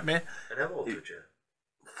a nightmare. And how old were you?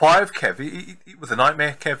 5, Kev. It was a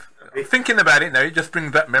nightmare, Kev. Thinking about it now, it just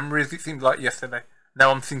brings back memories. It seems like yesterday.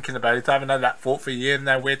 Now I'm thinking about it. I haven't had that thought for years.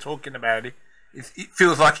 Now we're talking about it. It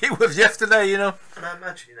feels like it was yesterday, you know. And I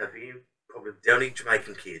imagine, being probably the only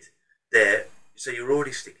Jamaican kid there, so you're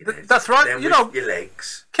already sticking out. That's right, then with your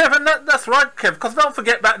legs. Kevin, that's right, Kev, because don't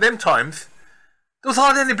forget back them times, there was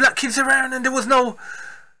hardly any black kids around, and there was no,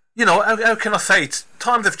 how can I say it?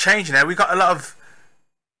 Times have changed now. We got a lot of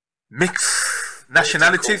mixed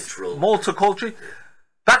nationalities, multicultural.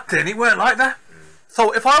 Back then, it weren't like that.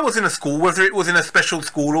 So if I was in a school, whether it was in a special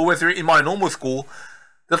school or whether it in my normal school,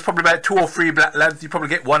 there's probably about 2 or 3 black lads. You probably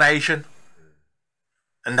get 1 Asian,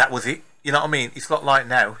 and that was it. You know what I mean? It's not like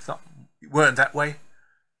now. It weren't that way.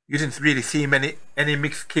 You didn't really see any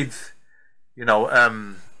mixed kids.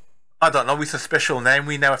 I don't know. It's a special name.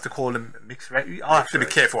 We now have to call them mixed race. I have to be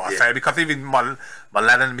careful what I say, because even my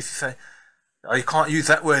lad and missus say, "Oh, you can't use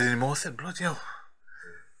that word anymore." I said, "Bloody hell,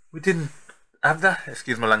 we didn't have that."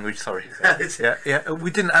 Excuse my language. Sorry. Yeah. We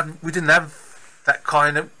didn't have that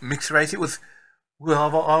kind of mixed race. It was.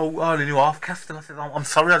 Well, I only knew half caste, and I said, "I'm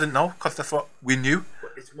sorry, I didn't know," because that's what we knew.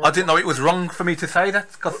 I didn't know it was wrong for me to say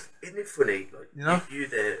that. Cause, isn't it funny? Like, you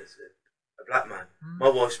there as a black man, my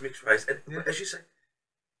wife's mixed race, and as you say,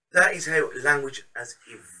 that is how language has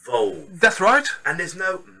evolved. That's right. And there's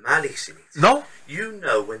no malice in it. No.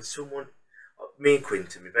 When someone, me and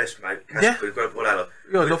Quinton, my best mate, we've got to pull out.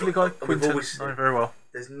 You're a lovely guy, Quinton. Very well.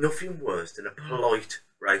 There's nothing worse than a polite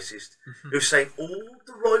racist who's saying all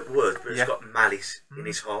the right words, but Yeah. he's got malice in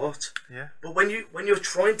his heart. Yeah. But when you're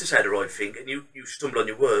trying to say the right thing and you stumble on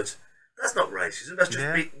your words, that's not racism. That's just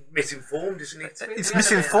Yeah. misinformed, isn't it? We It's had a bit of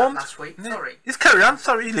misinformed. that last week. Yeah. Sorry. Just carry on.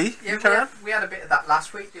 Sorry, Lee. Yeah, You carry on. we had a bit of that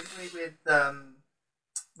last week, didn't we?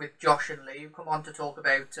 With Josh and Lee, who come on to talk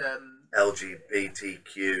about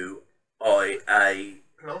LGBTQIA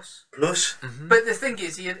plus. plus. But the thing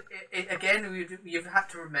is, again, you've had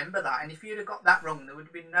to remember that, and if you'd have got that wrong, there would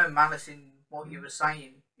have been no malice in what you were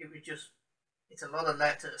saying. It was just, it's a lot of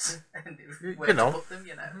letters, and where You know. to put them,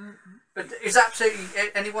 you know. But it's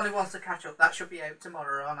absolutely, anyone who wants to catch up, that should be out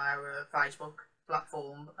tomorrow on our Facebook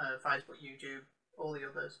platform, Facebook, YouTube, all the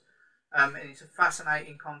others. And it's a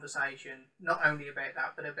fascinating conversation, not only about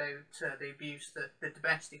that, but about the abuse, the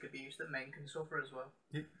domestic abuse that men can suffer as well.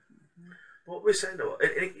 What we're saying, though,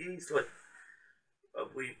 it's like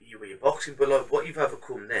you were boxing, but like what you've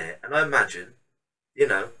overcome there, and I imagine, you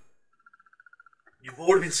know, you've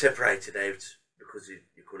already been separated out because you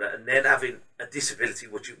could, and then having a disability,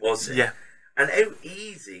 which it was, there, Yeah. and how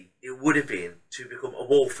easy it would have been to become a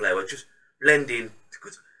wallflower, just blend in.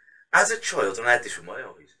 Because as a child, and I had this with my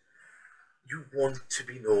eyes, you want to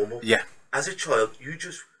be normal. Yeah. As a child, you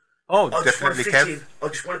just. Oh, I just want to definitely, fit Kev. in. I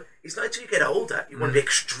just want to. It's not until you get older you want to be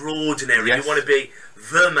extraordinary. Yes. You want to be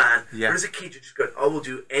the man. Yeah. But as a kid, you're just going, I will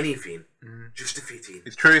do anything just to fit in.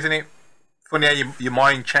 It's true, isn't it? Funny how your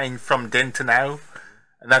mind changed from then to now,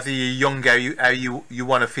 and as you're younger, how you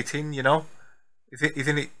want to fit in. You know,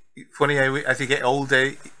 isn't it funny how as you get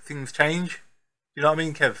older things change? You know what I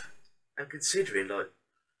mean, Kev? And considering like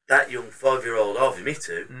that young 5-year-old Harvey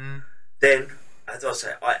Mittoo, then as I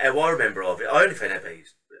say, how I remember Harvey, I only found out about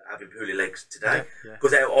his having poorly legs today Yeah.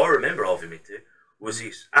 because how I remember Harvey Mittoo was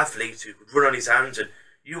this athlete who could run on his hands, and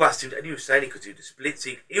you asked him, and he was saying he could do the splits.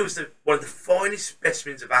 He was one of the finest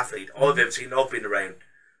specimens of athlete I've ever seen. I've been around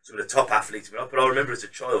some of the top athletes, but I remember as a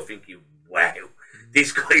child thinking, wow,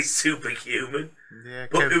 this guy is superhuman. Yeah,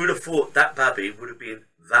 But Kev. who would have thought that Babby would have been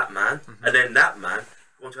that man, and then that man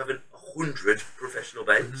going to have 100 professional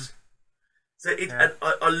bouts? So and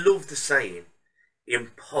I love the saying,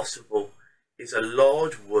 impossible is a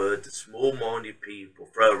large word that small-minded people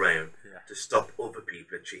throw around to stop other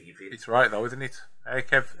people achieving. It's right though, isn't it? Hey,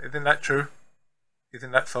 Kev, isn't that true?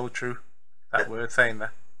 Isn't that so true? That word saying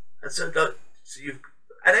that. And so you've.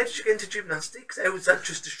 And how did you get into gymnastics? How was that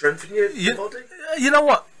just to strengthen your body? You know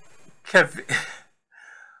what, Kev?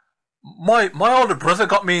 My older brother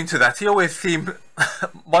got me into that. He always seemed,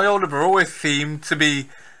 my older brother always seemed to be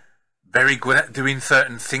very good at doing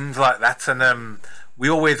certain things like that, and we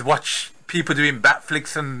always watch people doing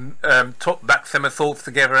backflips and top back somersaults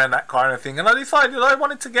together and that kind of thing. And I decided I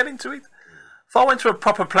wanted to get into it, so I went to a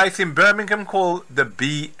proper place in Birmingham called the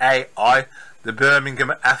BAI, the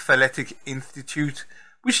Birmingham Athletic Institute,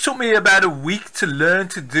 which took me about a week to learn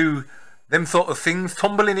to do them sort of things.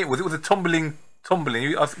 Tumbling, it was a tumbling.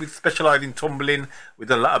 We specialise in tumbling with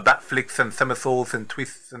a lot of backflips and somersaults and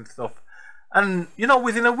twists and stuff. And you know,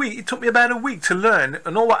 within a week, it took me about a week to learn.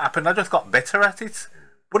 And all what happened, I just got better at it.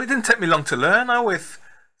 But it didn't take me long to learn. I always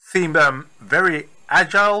seemed very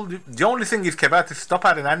agile. The only thing is, Kev, I had to stop. I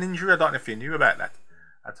had an hand injury. I don't know if you knew about that.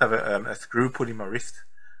 I had to have a screw put in my wrist.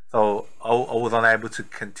 So I was unable to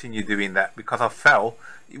continue doing that because I fell.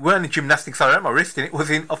 It weren't in gymnastics I hurt my wrist in. It was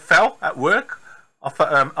I fell at work off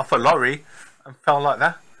a lorry and fell like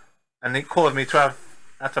that. And it caused me to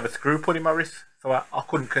have a screw put in my wrist. So I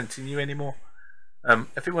couldn't continue anymore.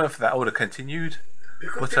 If it weren't for that, I would have continued.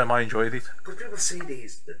 But I enjoyed it. Because people see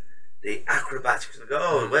the acrobatics and go,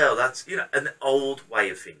 oh, well, that's, an old way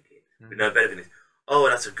of thinking. We know better than this. Oh,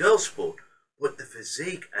 that's a girl sport. But the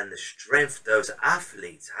physique and the strength those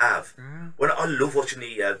athletes have. Well, I love watching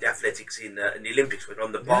the athletics in the Olympics, when they're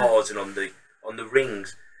on the bars and on the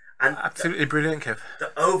rings. And absolutely brilliant, Kev.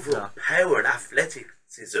 The overall power and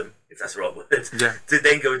athleticism, if that's the right word, Yeah. to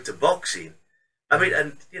then go into boxing. I mean,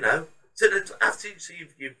 and so after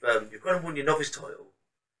you've gone and won your novice title,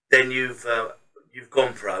 then you've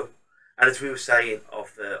gone pro, and as we were saying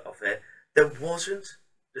off air, there wasn't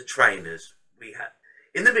the trainers we had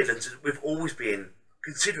in the Midlands. We've always been,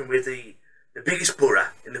 considering we're the biggest borough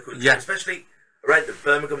in the country, especially around the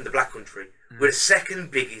Birmingham, the Black Country. We're the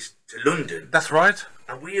second biggest to London. That's right.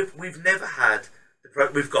 And we've never had.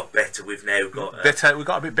 We've got better. We've now got better. We've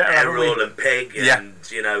got a bit better. Errol and Peg and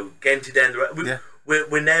Genty down the road.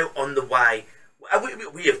 We're now on the way.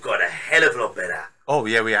 We have got a hell of a lot better. Oh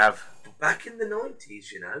yeah, we have. But back in the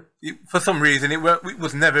 90s, for some reason it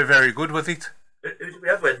was never very good, was it? Who did we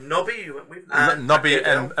have? We had Nobby. Nobby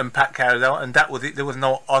and Pat Cardell, and that was it. There was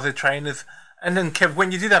no other trainers. And then Kev,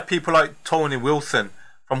 when you did have people like Tony Wilson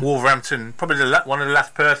from Wolverhampton, probably one of the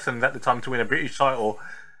last persons at the time to win a British title.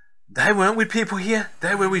 They weren't with people here.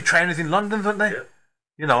 They were with trainers in London, weren't they? Yeah.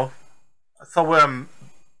 You know. So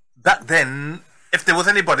back then, if there was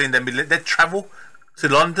anybody in them, they'd travel to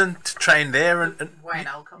London to train there. And Wayne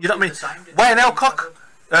Alcock. You know what I mean? Wayne Alcock.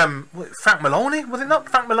 Frank Maloney, was it not?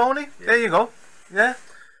 Frank Maloney? Yeah. There you go. Yeah.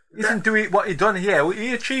 He didn't do what he done here.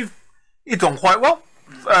 He done quite well.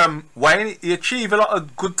 Wayne, he achieved a lot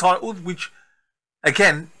of good titles, which,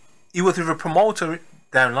 again, he was with a promoter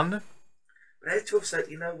down London. But it's tough,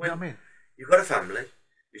 you know, when I mean? you've got a family,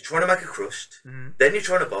 you're trying to make a crust, then you're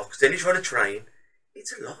trying to box, then you're trying to train.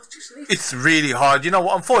 It's a lot, isn't it? It's really hard. You know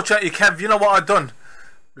what? Unfortunately, Kev, you know what I'd done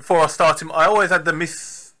before I started? I always had it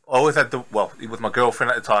was my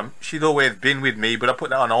girlfriend at the time. She'd always been with me, but I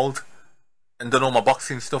put that on hold and done all my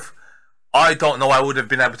boxing stuff. I don't know I would have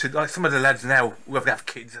been able to, like some of the lads now who have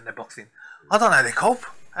kids and they're boxing. I don't know how they cope.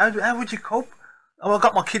 How would you cope? Oh, I've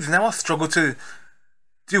got my kids now, I struggle to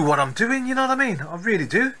do what I'm doing, you know what I mean? I really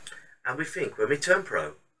do. And we think, when we turn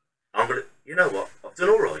pro, you know what, I've done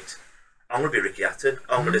alright. I'm going to be Ricky Hatton.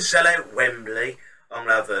 I'm going to sell out Wembley. I'm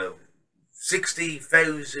going to have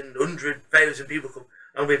 60,000, 100,000 people come.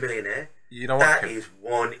 I'm going to be a millionaire. You know what, that Kev? is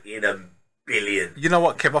 1 in a billion. You know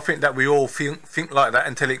what, Kev? I think that we all think like that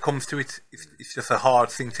until it comes to it. It's just a hard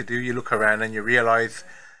thing to do. You look around and you realise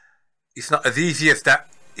it's not as easy as that.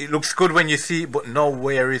 It looks good when you see it, but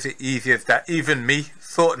nowhere is it easy as that. Even me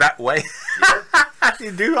thought that way. Yeah.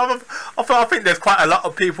 You do. I think there's quite a lot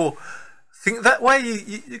of people think that way.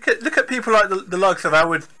 You look at people like the likes of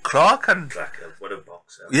Howard Clark and what a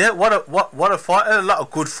boxer. Yeah, what a fighter. A lot of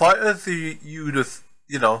good fighters who you would have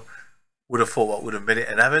would have thought what would have been it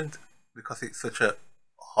and haven't, because it's such a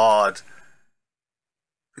hard.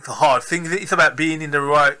 It's a hard thing. It's about being in the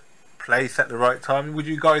right place at the right time. Would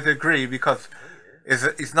you guys agree? Because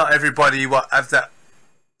it's not everybody what has that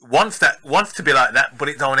wants to be like that, but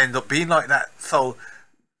it don't end up being like that. So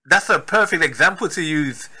that's a perfect example to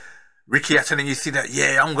use Ricky Hatton, and you see that,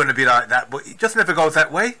 yeah, I'm going to be like that, but it just never goes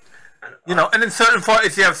that way. And then certain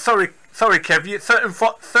fighters you have, sorry Kev,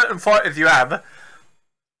 certain fighters you have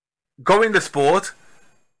go in the sport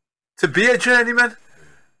to be a journeyman,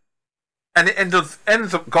 and it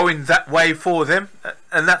ends up going that way for them,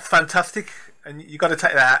 and that's fantastic. And you got to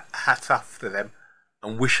take that hat off to them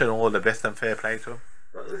and wish them all the best and fair play to them.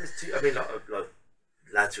 I mean, like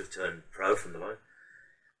lads who've turned pro from the line,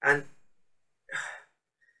 and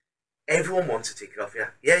everyone wants a ticket off you.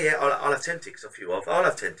 Yeah, I'll have 10 tickets off you. I'll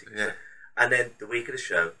have 10 tickets. Yeah. And then the week of the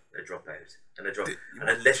show, they drop out. And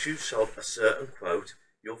unless you've sold a certain quote,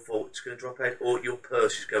 your thought's going to drop out, or your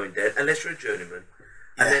purse is going dead, unless you're a journeyman.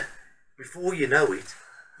 Yeah. And then, before you know it,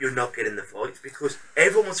 you're not getting the fights, because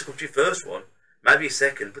everyone wants to come to your first one, maybe a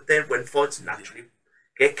second, but then when fights naturally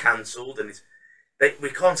get cancelled, and we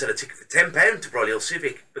can't sell a ticket for £10 to Brolly Hill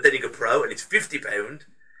Civic, but then you go pro and it's £50.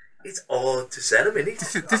 It's odd to sell them,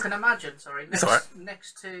 isn't it? I can imagine,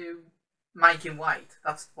 next to making weight,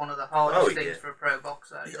 that's one of the hardest things for a pro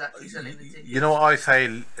boxer, is actually selling the tickets. You know what I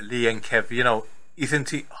say, Lee and Kev,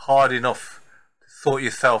 isn't it hard enough to sort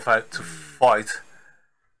yourself out to fight,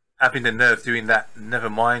 having the nerve doing that, never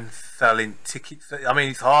mind selling tickets? I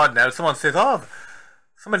mean, it's hard now. Someone says,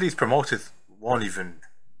 some of these promoters won't even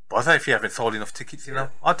bother if you haven't sold enough tickets,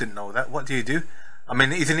 I didn't know that. What do you do? I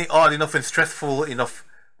mean, isn't it hard enough and stressful enough?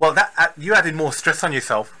 Well, that you added more stress on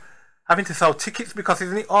yourself having to sell tickets, because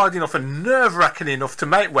isn't it hard enough and nerve-wracking enough to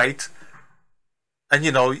make weight, and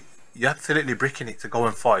you're absolutely bricking it to go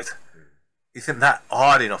and fight. Isn't that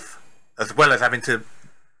hard enough, as well as having to,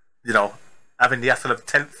 having the hassle of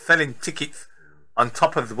selling tickets on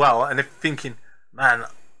top as well, and if thinking, man, am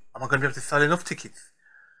I going to be able to sell enough tickets?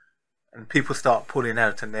 And people start pulling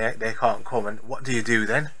out and they can't come, and what do you do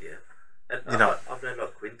then? Yeah. And I've known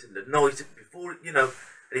like Quinton, the noise before,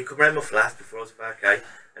 and he'd come round my flat before I was about okay,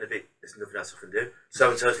 and there's nothing else I can do.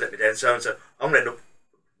 So-and-so's let me down, so-and-so, I'm going to end up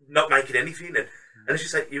not making anything. And it's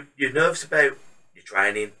just like, you're nervous about your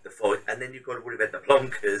training, the fight, and then you've got to worry about the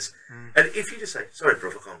plonkers. And if you just say, sorry,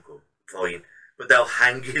 brother, I can't come, fine, but they'll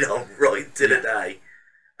hang it on right to the day.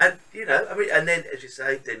 And, and then, as you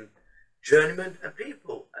say, then journeymen and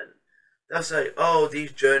people, and they'll say,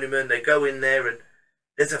 these journeymen, they go in there, and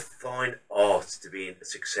there's a fine art to being a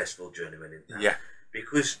successful journeyman in that. Yeah.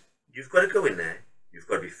 Because you've got to go in there, you've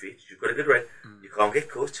got to be fit, you've got to get ready, you can't get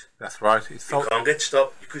cut. That's right. You can't get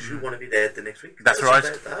stopped because you want to be there the next week. That's right.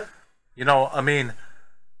 You know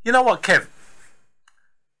what, Kev?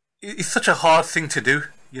 It's such a hard thing to do,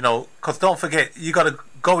 because don't forget, you got to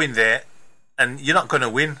go in there and you're not going to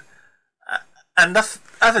win. And that's,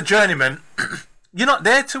 as a journeyman, you're not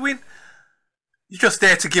there to win. You're just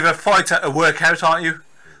there to give a fighter a workout, aren't you?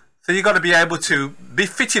 So you got to be able to be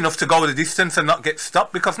fit enough to go the distance and not get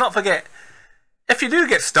stopped. Because not forget, if you do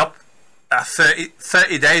get stopped at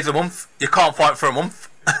 30 days a month, you can't fight for a month,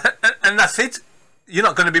 and that's it. You're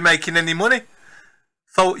not going to be making any money.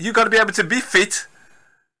 So you got to be able to be fit,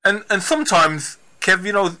 and sometimes, Kev,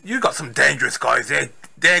 you know, you got some dangerous guys.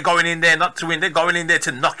 They're going in there not to win. They're going in there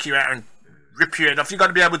to knock you out and rip your head off. You got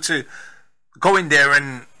to be able to go in there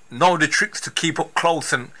and know the tricks to keep up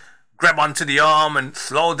close and grab onto the arm and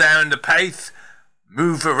slow down the pace,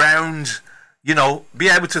 move around, you know, be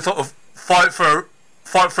able to sort of fight for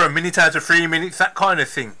a minute out of 3 minutes, that kind of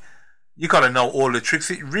thing. You got to know all the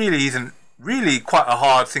tricks. It really isn't really quite a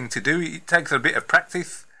hard thing to do. It takes a bit of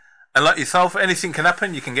practice. And like yourself, anything can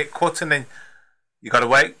happen. You can get cut and then you got to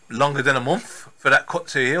wait longer than a month for that cut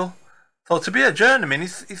to heal. So to be a journeyman,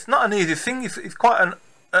 it's not an easy thing. It's quite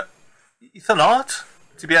it's an art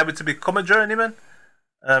to be able to become a journeyman.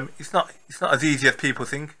 It's not as easy as people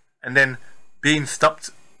think. And then being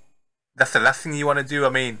stopped, that's the last thing you want to do. I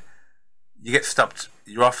mean, you get stopped,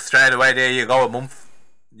 you're off straight away. There you go, a month,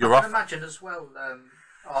 you're off. I can imagine as well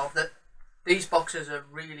that these boxers are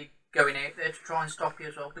really going out there to try and stop you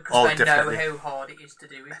as well, because they definitely know how hard it is to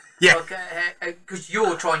do it. Yeah. Because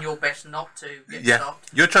you're trying your best not to get stopped.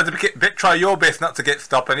 You're trying to try your best not to get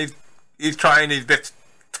stopped, and he's trying his best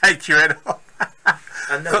to take your head off.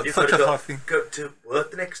 And then you've got to go to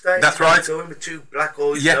work the next day. That's right. Go in with two black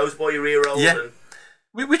eyes, nose by your ear hole. Yeah.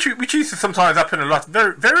 Which used to sometimes happen a lot.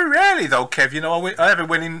 Very, very rarely though, Kev. You know, I never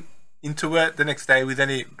went into work the next day with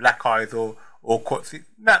any black eyes or cuts.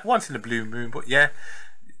 Once in a blue moon, but yeah,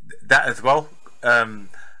 that as well.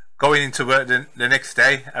 Going into work the next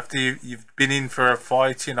day after you've been in for a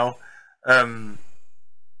fight, you know,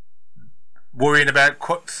 worrying about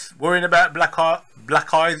cuts, worrying about black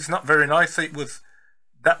eyes. It's not very nice.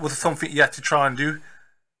 That was something you had to try and do.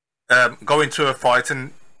 Go into a fight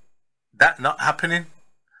and that not happening,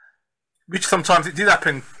 which sometimes it did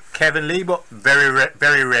happen, Kevin Lee, but very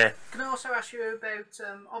rare. Can I also ask you about,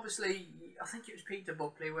 obviously, I think it was Peter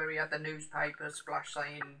Buckley where he had the newspaper splash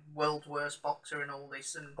saying world's worst boxer and all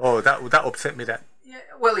this. And that upset me. That. Yeah,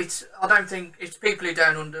 well, I don't think it's people who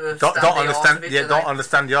don't understand the art of it. Yeah, don't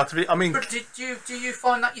understand the art of it. I mean, but do you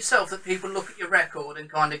find that yourself, that people look at your record and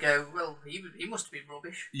kind of go, well, he must have been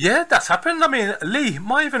rubbish? Yeah, that's happened. I mean, Lee,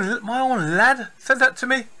 my own lad said that to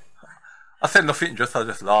me. I said nothing, I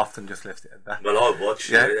just laughed and just left it at that. Well, I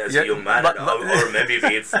watched as a young man. I remember you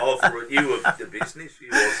being far for you of the business. You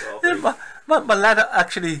was my lad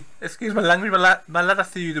actually, excuse my language, my lad has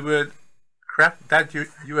to use the word crap. Dad,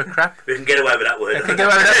 you were crap. We can get away with that word. I can get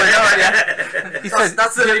away with that word, yeah. He said,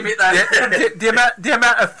 that's the limit there. Yeah, the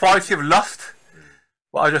amount of fights you've lost.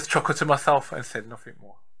 Well, I just chuckled to myself and said nothing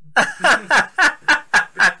more.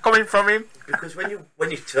 Coming from him. Because when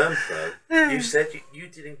you turned pro, you said you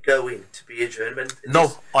didn't go in to be a journeyman.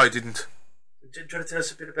 No, I didn't. Do you want to tell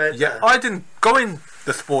us a bit about that? Yeah, I didn't go in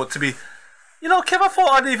the sport to be... You know, Kev, I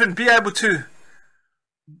thought I'd even be able to...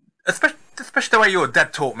 Especially the way your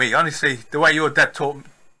dad taught me. Honestly, the way your dad taught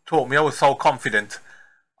me, I was so confident.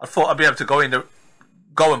 I thought I'd be able to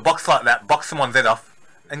go and box like that, box someone's head off,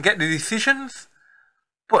 and get the decisions.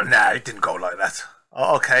 But nah, it didn't go like that.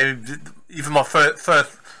 Okay, even my first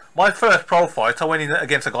pro fight, I went in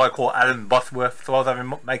against a guy called Alan Bosworth, so I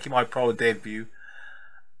was making my pro debut.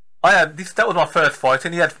 That was my first fight,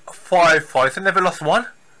 and he had 5 fights and never lost one.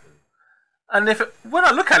 And when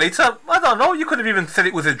I look at it, I don't know, you could have even said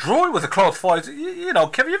it was a draw, it was a close fight. You know,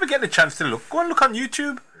 Kevin, you ever get the chance to look? Go and look on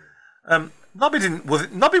YouTube.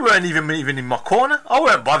 Nobby weren't even in my corner. I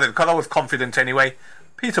weren't bothered because I was confident anyway.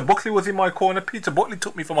 Peter Buckley was in my corner. Peter Buckley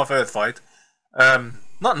took me for my first fight.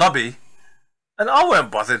 Not Nobby. And I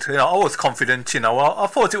weren't bothered, you know, I was confident, you know. I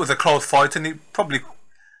thought it was a close fight and it probably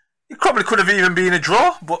could have even been a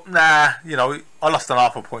draw, but nah, you know, I lost an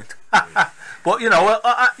half a point. But you know,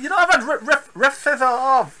 I've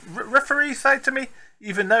had referees say to me,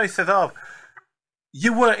 even now he says,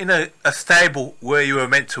 you weren't in a stable where you were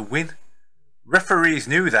meant to win. Referees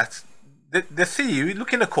knew that. They see you,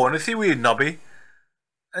 look in the corner, see where you're Nobby,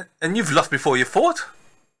 and you've lost before you fought.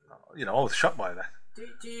 You know, I was shocked by that.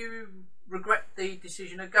 Do you regret the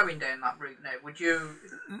decision of going down that route now? Would you?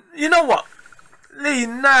 You know what, Lee?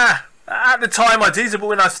 Nah. At the time I did, but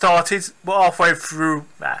when I started, but halfway through,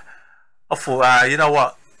 I thought, you know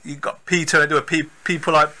what? You got Peter. There were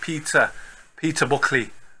people like Peter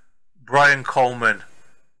Buckley, Brian Coleman,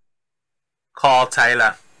 Carl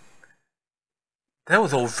Taylor. They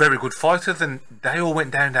was all very good fighters, and they all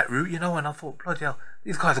went down that route, you know. And I thought, bloody hell,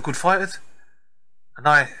 these guys are good fighters. And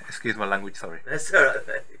excuse my language, sorry. That's alright.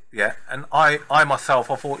 Yeah, and I myself,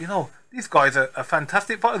 I thought, you know, these guys are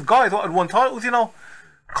fantastic fighters. Guys that had won titles, you know.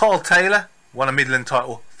 Carl Taylor won a Midland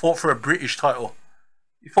title, fought for a British title.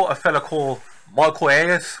 He fought a fella called Michael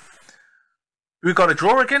Ayers, who we got a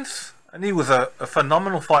draw against, and he was a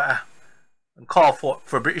phenomenal fighter. And Carl fought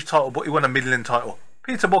for a British title, but he won a Midland title.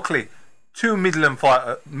 Peter Buckley, 2 Midland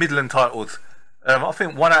titles. I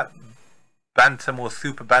think one at bantam or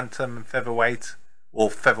super bantam and featherweight, or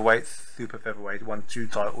featherweight, super featherweight, won 2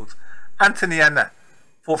 titles. Anthony Anna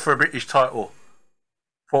fought for a British title,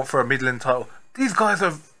 fought for a Midland title. These guys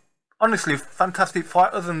are honestly fantastic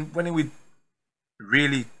fighters, and when we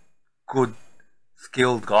really good,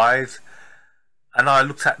 skilled guys. And I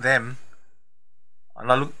looked at them,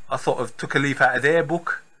 and I sort of took a leaf out of their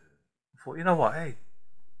book. I thought, you know what, hey,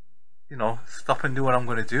 stop and do what I'm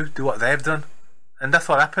going to do what they've done. And that's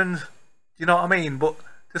what happened. You know what I mean? But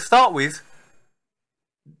to start with,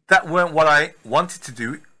 that weren't what I wanted to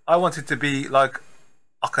do. I wanted to be like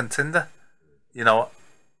a contender.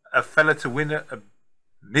 A fella to win a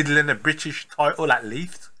Midland, a British title at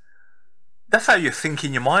least. That's how you think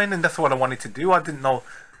in your mind, and that's what I wanted to do. I didn't know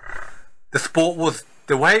the sport was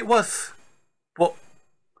the way it was. But,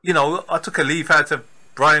 I took a leaf out of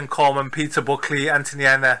Brian Coleman, Peter Buckley, Anthony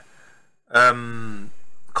Anna,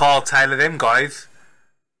 Carl Taylor, them guys,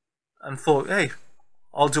 and thought, hey,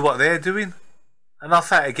 I'll do what they're doing. And I'll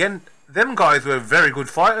say it again, them guys were very good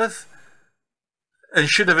fighters and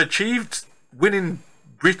should have achieved winning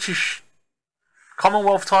British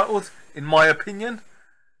Commonwealth titles, in my opinion.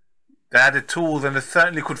 They had the tools and they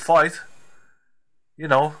certainly could fight.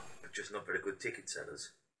 But just not very good ticket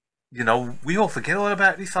sellers. We all forget all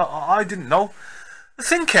about this. I didn't know. The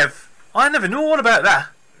thing, Kev, I never knew all about that.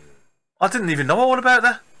 I didn't even know all about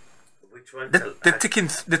that.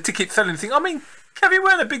 The ticket selling thing. I mean, Kev, it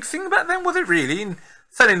weren't a big thing back then, was it really? In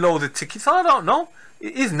selling loads of tickets, I don't know.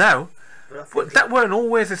 It is now. But that weren't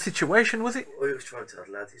always the situation, was it? What I was trying to tell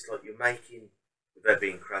lads, it's like you're making, without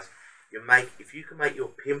being crass, if you can make your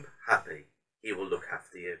pimp happy, he will look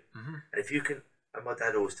after you. Mm-hmm. And if you can, and my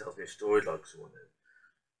dad always tells me a story like someone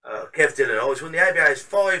Kev Dillon always won the ABAs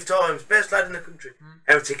 5 times, best lad in the country.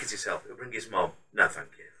 How tickets yourself? He'll bring his mum. No, thank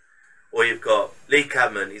you. Or you've got Lee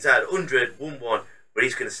Cadman. He's had 100, won one, but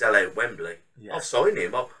he's going to sell out Wembley. Yeah. I'll sign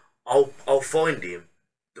him. I'll find him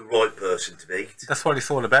the right person to beat. That's what it's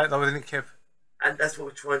all about, though, isn't it, Kev? And that's what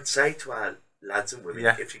we're trying to say to our lads and women.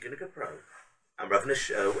 Yeah. If you're going to go pro, and we're having a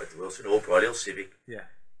show at the Wilson Hall Bridal Civic,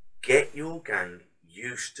 get your gang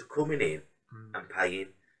used to coming in and paying.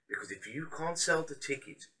 Because if you can't sell the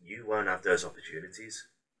tickets, you won't have those opportunities.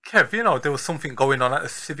 Kev, there was something going on at the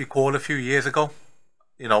Civic Hall a few years ago.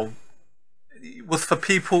 It was for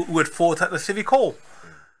people who had fought at the Civic Hall.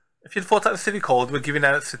 If you'd fought at the Civic Hall, they were giving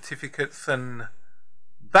out certificates and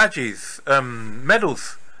badges,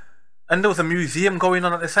 medals. And there was a museum going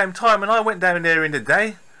on at the same time. And I went down there in the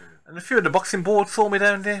day, and a few of the boxing boards saw me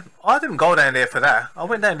down there. I didn't go down there for that. I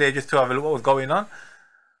went down there just to have a look what was going on.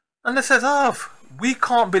 And they said, we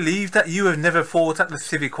can't believe that you have never fought at the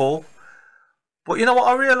Civic Hall. But you know what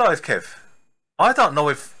I realised, Kev? I don't know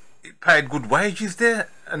if it paid good wages there.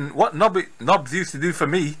 And what Nobbs used to do for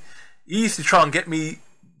me, he used to try and get me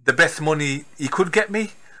the best money he could get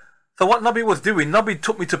me. So what Nobby was doing, Nobby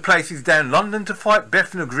took me to places down London to fight,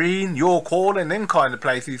 Bethnal Green, York Hall, and them kind of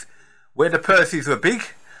places where the purses were big.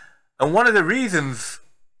 And one of the reasons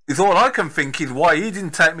is all I can think is why he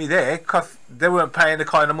didn't take me there, because they weren't paying the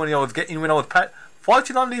kind of money I was getting when I was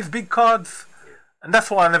fighting on these big cards. And that's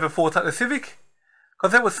why I never fought at the Civic,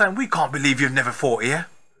 because they were saying, we can't believe you've never fought here.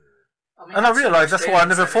 And I realised that's why I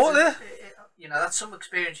never fought there. That's some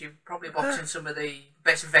experience. You've probably boxed in some of the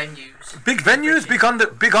best venues. Big venues, big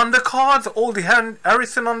undercards, all the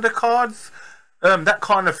Harrison undercards, that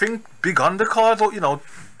kind of thing. Big undercards, or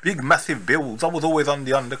big massive bills. I was always on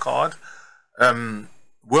the undercard.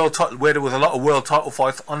 Where there was a lot of world title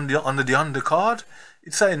fights under the undercard.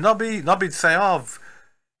 It'd say Nobby'd say,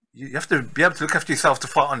 you have to be able to look after yourself to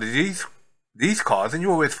fight under these cards, and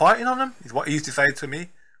you're always fighting on them. Is what he used to say to me.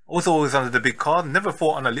 I was always under the big card. Never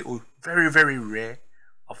fought on a little, very, very rare.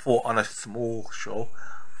 I fought on a small show.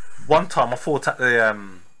 One time I fought at the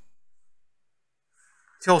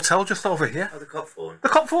hotel just over here. Oh, the Copthorne. The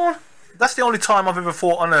Copthorne. That's the only time I've ever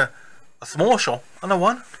fought on a small show. And I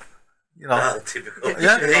won. Typical.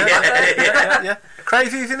 Yeah.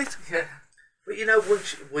 Crazy, isn't it? Yeah. But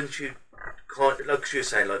once you can't, like you were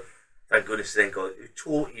saying, like, thank goodness, thank God, who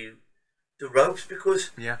taught you the ropes,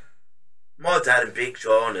 because my dad and Big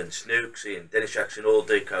John and Snooksy and Dennis Jackson, all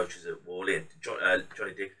the coaches at Wally and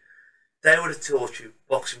Johnny Dick, they would have taught you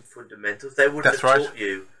boxing fundamentals. They would have taught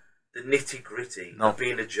you the nitty gritty of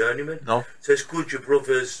being a journeyman. No. So it's good your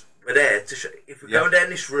brothers were there to show. If we're going down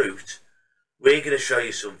this route, we're going to show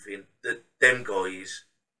you something that them guys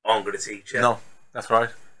I'm going to teach you. No, that's right.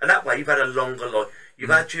 And that way you've had a longer life. You've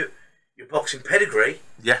had your boxing pedigree,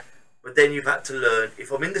 Yeah. but then you've had to learn,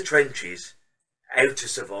 if I'm in the trenches, how to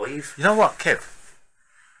survive. You know what, Kev?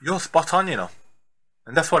 You're spot on, you know.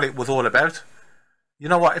 And that's what it was all about. You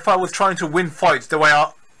know what? If I was trying to win fights the way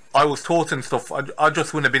I was taught and stuff, I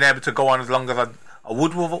just wouldn't have been able to go on as long as I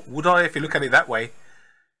would I, if you look at it that way?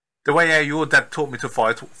 The way your dad taught me to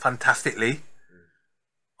fight fantastically,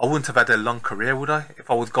 I wouldn't have had a long career, would I? If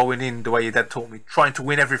I was going in the way your dad taught me, trying to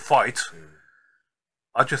win every fight,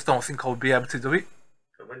 I just don't think I would be able to do it.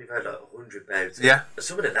 And when you've had like 100 bouts, yeah.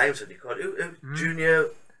 Some of the names on your card,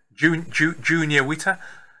 Junior Witter.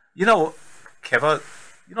 You know, Kev,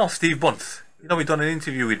 you know Steve Bunce. You know, he done an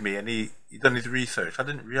interview with me and he done his research. I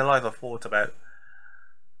didn't realise I fought about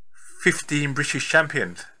 15 British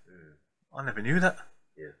champions. I never knew that.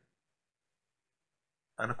 Yeah.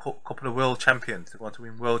 And a couple of world champions. They want to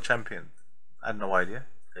win world champions. I had no idea.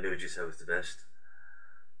 And who would you say was the best?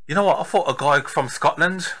 You know what? I fought a guy from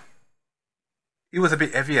Scotland. He was a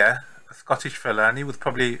bit heavier, a Scottish fella, and he was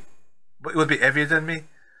a bit heavier than me.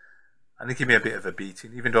 And he gave me a bit of a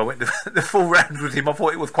beating, even though I went the full round with him. I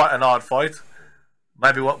thought it was quite an hard fight.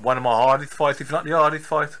 Maybe one of my hardest fights, if not the hardest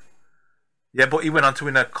fight. Yeah, but he went on to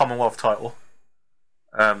win a Commonwealth title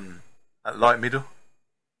at light middle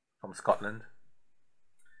from Scotland.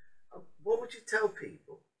 What would you tell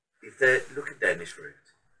people if they're looking down this route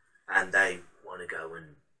and they want to go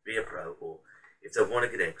and be a pro, or if they want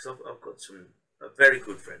to get in? Because I've got a very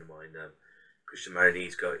good friend of mine, Christian Marin.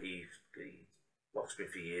 He's boxed me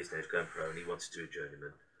for years now. He's going pro and he wants to do a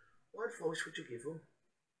journeyman. What advice would you give him?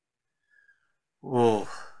 Oh,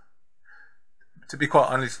 to be quite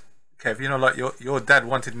honest, Kev, you know, like your dad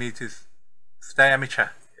wanted me to stay amateur. Yeah.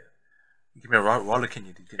 You give me a right rollicking,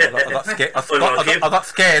 you did. You know? I got scared. I got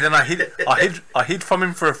scared, and I hid from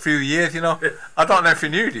him for a few years. You know, I don't know if you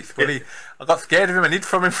knew this, but I got scared of him and hid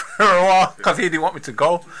from him for a while because he didn't want me to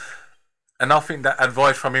go. And I think that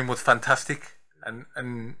advice from him was fantastic, and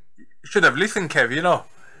you should have listened, Kev. You know,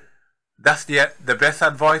 that's the best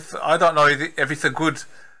advice. I don't know if it's a good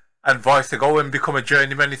advice to go and become a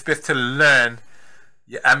journeyman. It's best to learn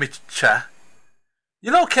your amateur.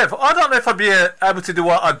 You know, Kev, I don't know if I'd be able to do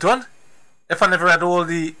what I'd done if I never had all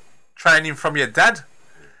the training from your dad.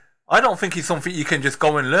 I don't think it's something you can just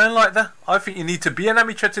go and learn like that. I think you need to be an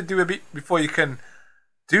amateur to do a bit before you can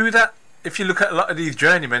do that. If you look at a lot of these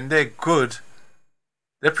journeymen, they're good.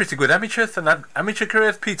 They're pretty good amateurs and had amateur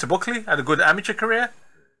careers. Peter Buckley had a good amateur career.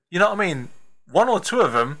 You know what I mean? One or two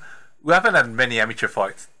of them who haven't had many amateur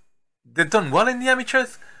fights, they've done well in the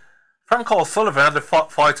amateurs. Frank O'Sullivan had a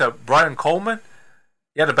fighter, Brian Coleman.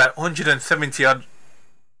 He had about 170 odd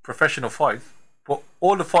professional fights. But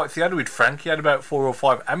all the fights he had with Frank, he had about 4 or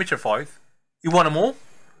 5 amateur fights. He won them all.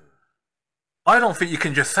 I don't think you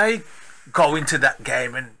can just say, go into that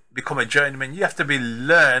game and become a journeyman. You have to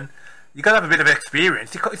learn. You got to have a bit of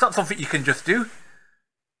experience. It's not something you can just do.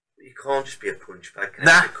 You can't just be a punch bag.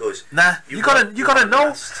 Because you gotta know.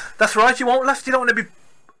 Last. That's right. You won't last. You don't want to be,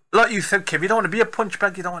 like you said, Kev. You don't want to be a punch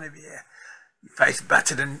bag. You don't want to be your face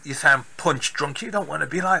battered and you sound punch drunk. You don't want to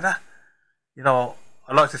be like that. You know,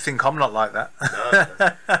 I like to think I'm not like that.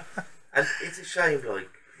 No. And it's a shame, like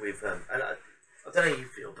with and I don't know how you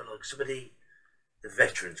feel, but like some of the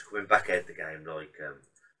veterans coming back out the game, like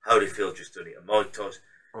Holyfield just done it, and Mike Tyson.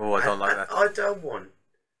 Oh, I don't like that. I don't want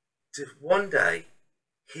to one day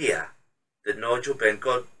hear that Nigel Benn,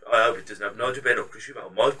 God, I hope it doesn't have Nigel Benn or Chris Eubank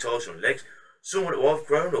or Mike Tyson on legs, someone who I've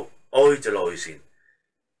grown up idolising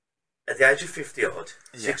at the age of 50 odd,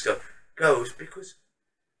 60 odd, goes because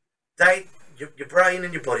your brain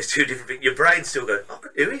and your body's two different things. Your brain's still going, I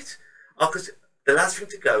could do it. Because the last thing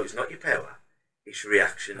to go is not your power, it's your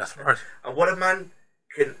reaction. That's right. And what a man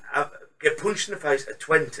can get punched in the face at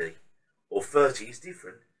 20 or 30 is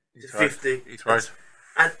different to 50. He's right.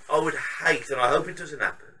 And I would hate, and I hope it doesn't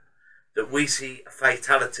happen, that we see a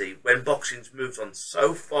fatality when boxing's moved on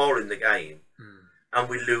so far in the game and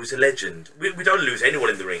we lose a legend. We don't lose anyone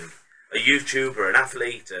in the ring, a YouTuber, an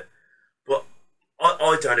athlete, but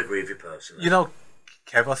I don't agree with you personally. You know,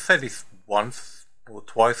 Kev, I said this once or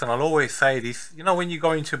twice, and I'll always say this. You know, when you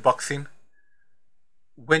go into boxing,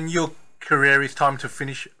 when your career is time to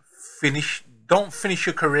finish. Don't finish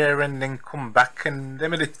your career and then come back. And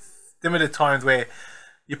them are the times where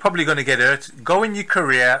you're probably going to get hurt. Go in your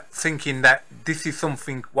career thinking that this is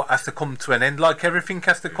something what has to come to an end. Like everything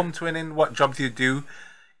has to come to an end. What jobs you do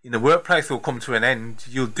in the workplace will come to an end.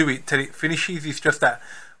 You'll do it till it finishes. It's just that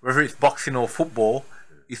whether it's boxing or football,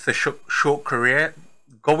 it's a short career.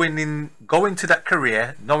 Go into that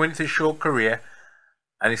career knowing it's a short career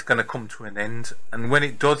and it's going to come to an end. And when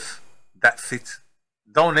it does, that's it.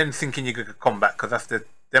 don't then thinking you're going to come back, because that's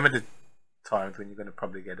them are the times when you're going to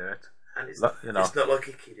probably get hurt. And it's, You know. it's not like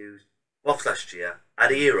a kid who's boxed last year,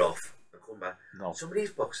 had a year off, and come back. No. Some of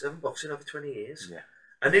these boxers haven't boxing over 20 years. Yeah.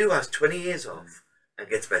 And who has 20 years off and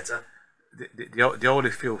gets better? The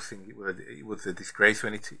Holyfield thing, it was a disgrace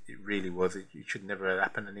when it really was. It should never have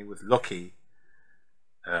happened, and he was lucky.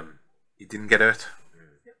 He didn't get hurt.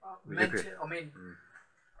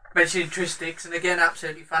 Mentioning Tristix, and again,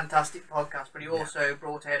 absolutely fantastic podcast. But he also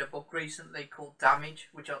brought out a book recently called Damage,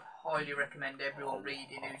 which I'd highly recommend everyone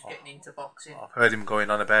reading who's getting into boxing. I've heard him going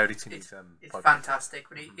on about it in It's podcast. fantastic,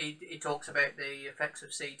 but he talks about the effects of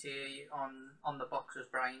CTE on the boxer's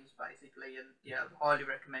brains, basically, and yeah, I'd highly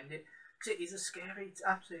recommend it. Because it is it's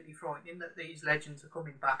absolutely frightening that these legends are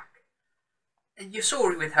coming back. And you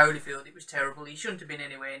saw it with Holyfield; it was terrible. He shouldn't have been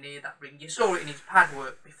anywhere near that ring. You saw it in his pad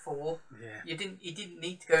work before. Yeah. He didn't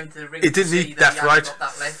need to go into the ring. He didn't need. That's right. Got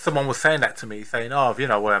that left. Someone was saying that to me, saying, "Oh,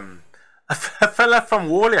 a fella from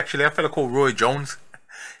Worley, actually, a fella called Roy Jones,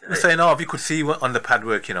 he was saying, oh, if you could see on the pad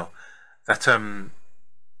work, that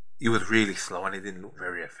he was really slow and he didn't look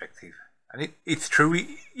very effective. And it's true.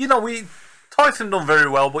 Tyson done very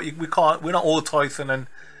well, but we're not all Tyson, and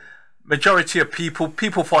majority of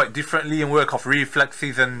people fight differently and work off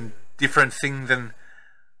reflexes and different things, and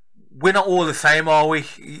we're not all the same, are we?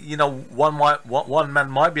 One man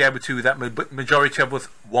might be able to do that, but majority of us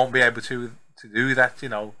won't be able to do that.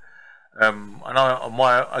 And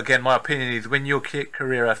my opinion is, when your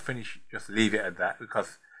career has finished, just leave it at that,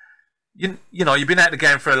 because you've been out the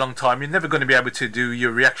game for a long time. You're never going to be able to do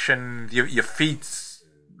your reaction, your feet,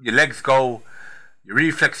 your legs go, your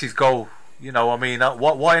reflexes go.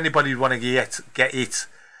 Why anybody would want to get it,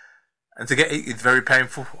 and to get it is very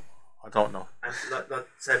painful. I don't know. And like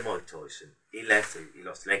say Mike Tyson, he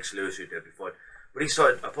lost Lex Lewis who did before, but he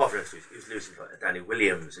started, apart from Lex Lewis, he was losing to Danny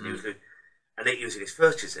Williams, and he was in his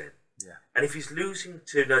first year then. Yeah. And if he's losing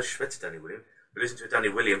to, no disrespect to Danny Williams, but losing to Danny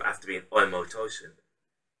Williams after being I'm Mike Tyson,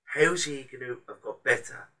 how's he going to have got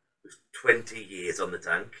better with 20 years on the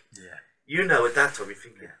tank? Yeah. At that time you're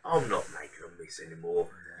thinking, I'm not making them this anymore.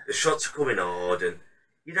 Yeah. The shots are coming hard, and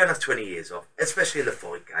you don't have 20 years off, especially in the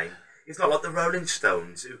fight game. It's not like the Rolling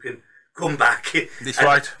Stones who can come back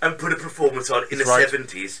and put a performance on in the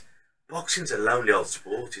 70s. Boxing's a lonely old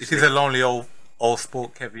sport. It is a lonely old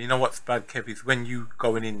sport, Kev. You know what's bad, Kev, is when you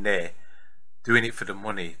going in there doing it for the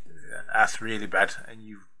money. That's really bad, and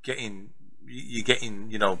you're getting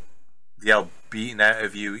the old beaten out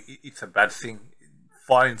of you. It's a bad thing.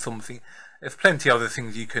 Find something. There's plenty of other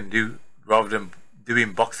things you can do rather than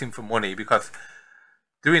doing boxing for money, because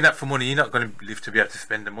doing that for money, you're not going to live to be able to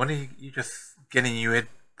spend the money. You're just getting your head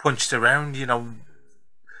punched around.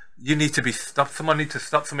 You need to be stopped. Someone needs to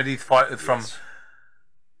stop some of these fighters from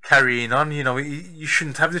carrying on. You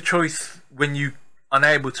shouldn't have the choice when you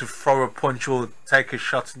unable to throw a punch or take a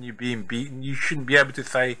shot and you're being beaten. You shouldn't be able to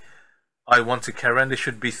say, I want to carry on. There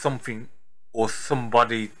should be something or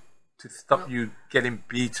somebody to stop you getting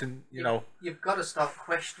beaten. You've got to start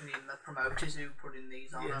questioning the promoters who put in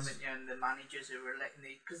these on, haven't you, and the managers who are letting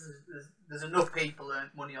these, because there's enough people who earn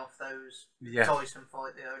money off those. Tyson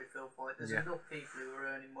fight, the Holyfield fight. There's enough people who are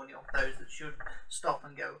earning money off those that should stop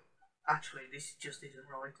and go, actually, this just isn't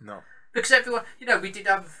right. No. Because everyone, we did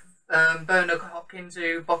have Bernard Hopkins,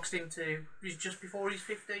 who boxed into just before he's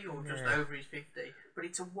 50 or just over his 50, but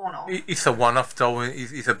it's a one-off. It's a one-off though.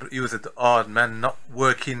 He was an odd man, not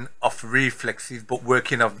working off reflexes, but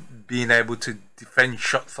working off being able to defend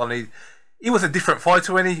shots on it. He was a different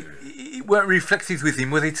fighter when he weren't reflexes with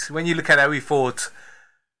him, was it? When you look at how he fought,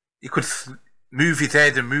 he could move his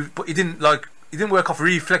head and move, but he didn't work off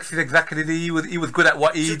reflexes exactly. He was good at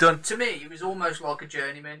what he done. To me, he was almost like a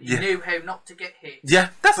journeyman. He knew how not to get hit.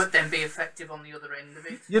 Yeah, but then be effective on the other end of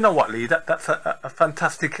it. You know what, Lee? That's a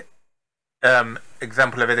fantastic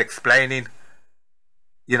example of it explaining.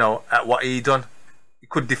 At what he done. He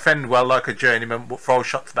could defend well like a journeyman, but throw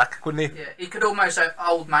shots back, couldn't he? Yeah, he could almost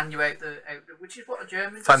old man you out which is what a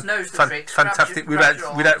German just knows the tricks. Fantastic,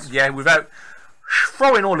 without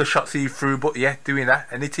throwing all the shots he threw, but doing that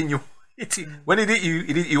and hitting you. When he hit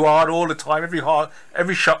you hard all the time.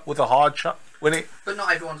 Every shot was a hard shot. But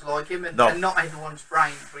not everyone's like him, and not everyone's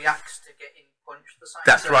brain reacts to getting punched the same.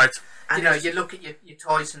 That's right. And you look at your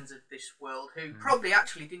Tysons of this world, who probably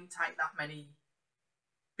actually didn't take that many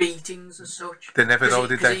beatings as such. They never did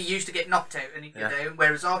they? Because he used to get knocked out and he'd go down,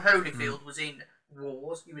 whereas our Holyfield was in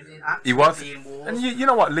wars. He was in wars. And you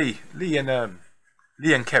know what, Lee and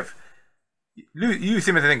Kev, use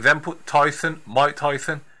him as an example. Mike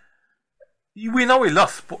Tyson. We know he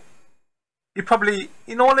lost, but he probably,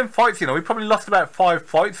 in all them fights, he probably lost about 5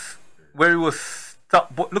 fights where he was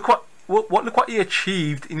stopped. But look what look what he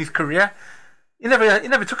achieved in his career. He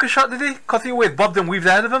never took a shot, did he? Because he always bobbed and weaved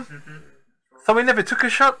out of him. Mm-hmm. So he never took a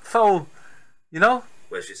shot. So, you know.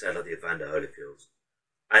 Whereas you say like the Evander Holyfields.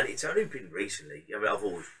 And it's only been recently, I mean, I've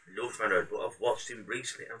always loved Van Holyfield, but I've watched him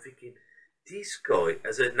recently and I'm thinking, this guy,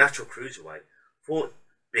 as a natural cruiserweight, fought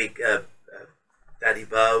big Daddy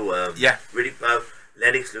Bow, Riddick Bowe,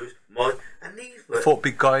 Lennox Lewis, Mike, and these were fought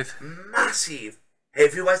big guys. massive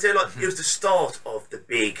heavyweights. They're like, it was the start of the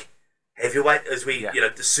big heavyweight, as we,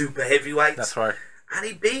 the super heavyweights. That's right. And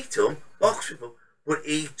he beat them, boxed with them, but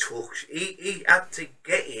he had to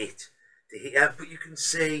get it to hit out, but you can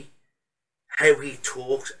see how he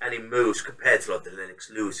talks and he moves compared to like the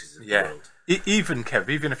Lennox Lewises of the world. Even Kev,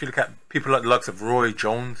 even if you look at people like the likes of Roy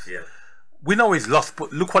Jones, we know he's lost,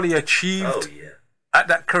 but look what he achieved. Oh yeah. At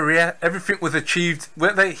that career, everything was achieved.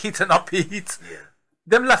 Were they hit and upbeat? Yeah.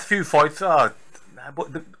 Them last few fights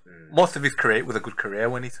most of his career was a good career,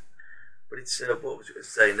 wasn't it? But it's what was it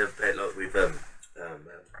saying about like with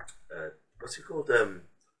what's it called,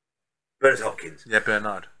 Bernard Hopkins. Yeah,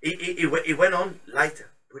 Bernard. He went on later,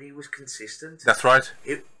 but he was consistent. That's right.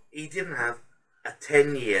 He didn't have a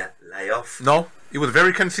 10-year layoff. No, he was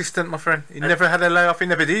very consistent, my friend. He never had a layoff. He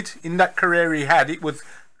never did. In that career he had, it was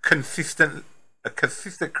a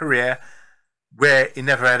consistent career where he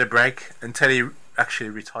never had a break until he actually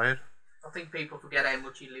retired. I think people forget how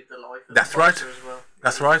much he lived a life. That's right. As well.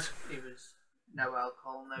 That's right. He was no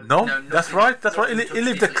alcohol, no. Nothing, that's right. That's right. He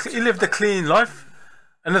lived a clean life,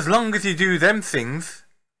 and as long as you do them things,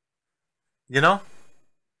 you know.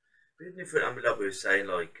 But isn't it funny, I mean, like we were saying,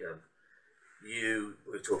 like we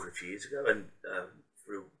were talking a few years ago, and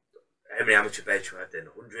through how many amateur bouts you had then,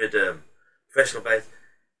 100 professional bouts,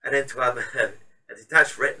 and then to have a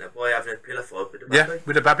detached retina by having a pillar fight with a baby. Yeah,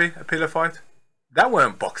 with a baby, a pillar fight. That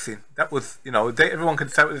weren't boxing. That was, everyone can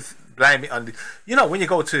say blame it on the. When you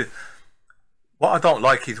go to. What I don't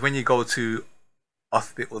like is when you go to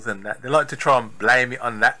hospitals and that, they like to try and blame it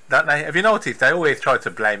on that, don't they? Have you noticed? They always try to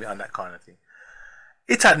blame it on that kind of thing.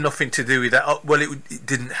 It had nothing to do with that. Well, it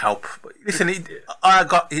didn't help. But listen, I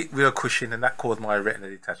got hit with a cushion and that caused my retina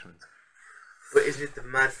detachment. But isn't it the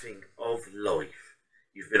mad thing of life?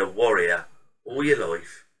 You've been a warrior all your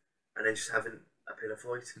life and then just having a pillar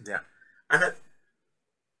fight. Yeah. And that,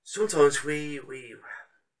 sometimes we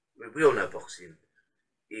all know boxing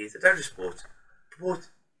is a dangerous sport, but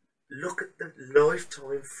look at the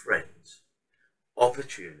lifetime friends,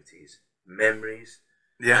 opportunities, memories,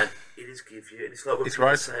 and it is give you. And it's like what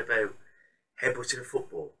people say about headbutting a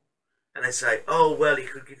football, and they say, "Oh well, he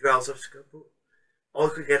could give you Alzheimer's." But I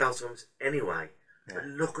could get Alzheimer's anyway. Yeah. But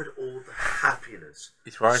look at all the happiness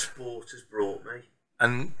sport has brought me.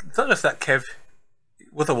 And it's not just that, Kev.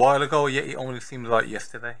 It was a while ago, yet it only seems like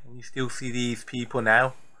yesterday. And you still see these people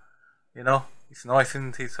now. It's nice,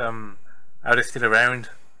 isn't it? How they're still around.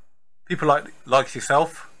 People like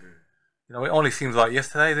yourself. It only seems like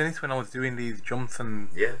yesterday, doesn't it? When I was doing these jumps and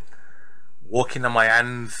walking on my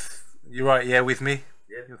hands. You're right, with me.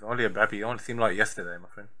 Yeah. It was only a baby. It only seemed like yesterday, my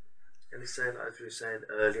friend. And it's saying, as we were saying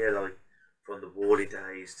earlier, like from the Wally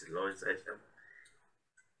days to the Lions days.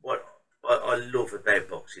 What I love about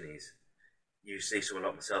boxing is you see someone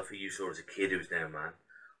like myself who you saw as a kid who's now a man,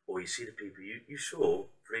 or you see the people you saw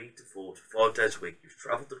 3 to 4 to 5 days a week. You've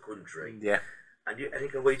travelled the country, and you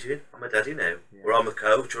go, "What are you doing? I'm a daddy now, or I'm a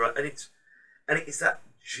coach," and it's that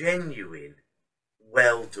genuine,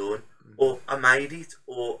 well done, or I made it,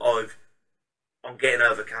 or I'm getting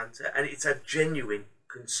over cancer, and it's a genuine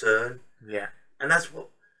concern. Yeah, and that's what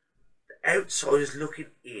the outsiders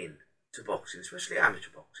looking in to boxing, especially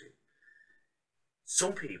amateur boxing.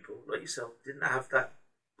 Some people, like yourself, didn't have that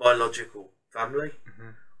biological family,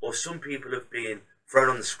 or some people have been thrown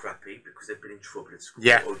on the scrap heap because they've been in trouble at school,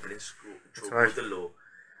 or been in trouble with the law.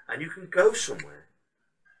 And you can go somewhere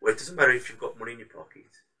where it doesn't matter if you've got money in your pocket,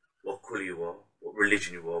 what colour you are, what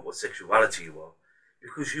religion you are, what sexuality you are,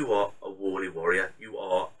 because you are a Wally warrior, you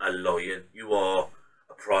are a lion, you are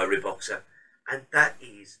a prairie boxer, and that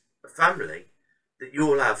is a family that you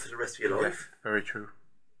will have for the rest of your life. Very true.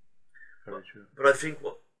 Very true. But I think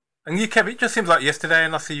and you, Kev, it just seems like yesterday,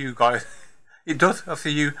 and I see you guys. It does. I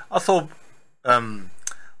see you. I saw. I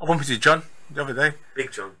bumped into John the other day.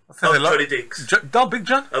 Big John. Johnny Dix. Big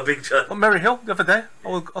John. Oh, Big John. On Merry Hill the other day.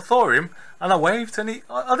 I saw him and I waved, and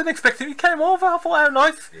I didn't expect him. He came over. I thought, how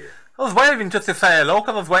nice. Yeah. I was waving just to say hello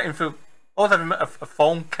because I was waiting for. I was having a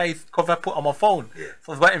phone case cover put on my phone. Yeah.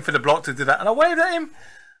 So I was waiting for the bloke to do that, and I waved at him.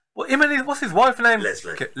 But him and what's his wife's name?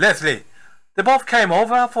 Leslie. They both came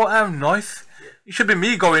over. I thought, how nice. Yeah. It should be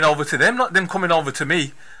me going over to them, not them coming over to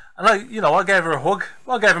me. And I gave her a hug.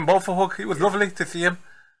 Well, I gave them both a hug. It was lovely to see him.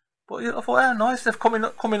 But I thought, how nice, they're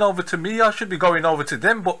coming over to me. I should be going over to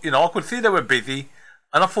them. But, I could see they were busy.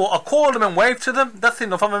 And I thought, I'll call them and wave to them. That's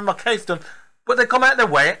enough, I'm in my case done. But they come out their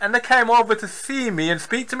way and they came over to see me and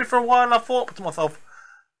speak to me for a while. And I thought to myself,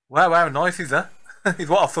 wow, how nice is that? Is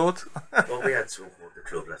what I thought. Well, we had someone called the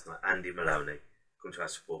club last night, Andy Maloney, come to our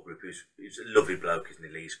support group. He's a lovely bloke,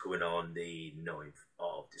 isn't he? He's coming on the 9th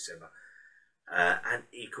of December. And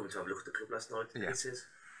he come to have a look at the club last night. And he says,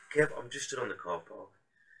 Kev, I'm just stood on the car park.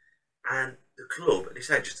 And the club, and this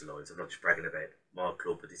ain't just the Lions, I'm not just bragging about my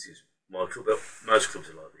club, but this is my club, but most clubs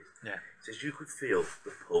are like this. Yeah. He says, you could feel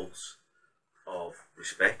the pulse of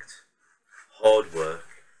respect, hard work,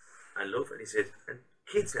 and love. And he said, and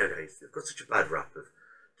kids nowadays, they've got such a bad rap of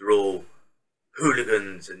they're all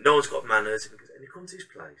hooligans and no one's got manners. And you come to this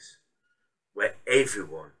place where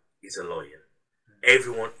everyone is a lion,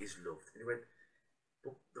 everyone is loved. And he went,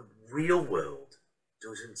 but the real world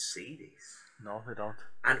doesn't see this. No, they don't.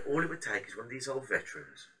 And all it would take is one of these old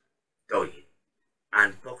veterans dying,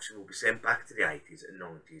 and boxing will be sent back to the 80s and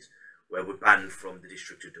 90s, where we're banned from the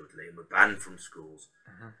district of Dudley and we're banned from schools.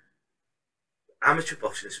 Amateur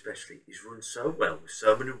boxing especially is run so well with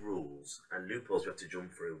so many rules and loopholes we have to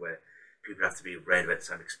jump through, where people have to be around about the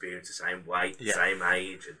same experience, the same weight, the same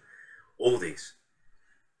age, and all this.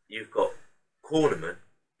 You've got cornermen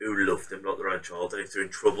who love them like their own child, and if they're in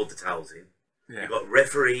trouble, the towel's in. You've got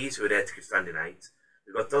referees who are there to keep standing eight.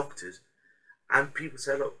 You've got doctors, and people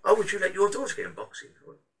say, look, oh, would you let your daughter get in boxing?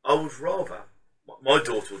 I would rather, my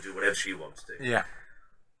daughter will do whatever she wants to. Yeah.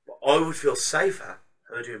 But I would feel safer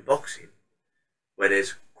her doing boxing, where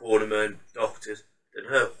there's cornermen, doctors, than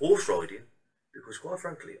her horse riding, because quite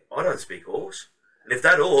frankly, I don't speak horse. And if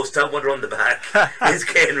that horse don't want her on the back, it's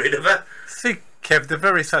getting rid of her. See, Kev, the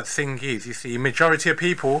very sad thing is, you see, majority of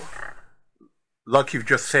people, like you've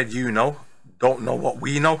just said, don't know what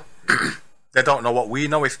we know. They don't know what we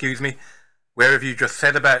know, excuse me. Where have you just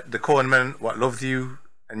said about the cornerman, what loves you,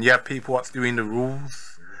 and you have people what's doing the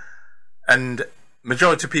rules. And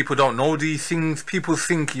majority of people don't know these things. People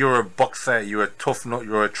think you're a boxer, you're a tough nut,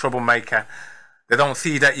 you're a troublemaker. They don't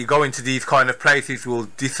see that you go into these kind of places will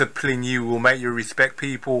discipline you, will make you respect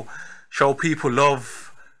people, show people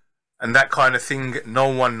love, and that kind of thing. No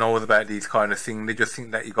one knows about these kind of things. They just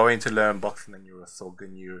think that you go in to learn boxing and you're a thug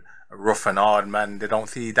and you're a rough and hard man. They don't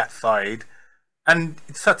see that side. And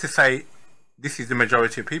it's sad to say, this is the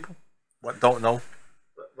majority of people what don't know.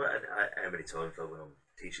 But how many times when I'm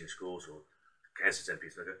teaching schools or council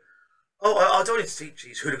MPs, I go, oh, I don't need to teach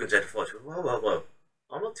these hooligans how to fight. Well,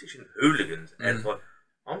 I'm not teaching hooligans how to fight.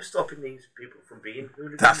 I'm stopping these people from being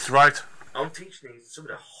hooligans. That's right. I'm teaching these, some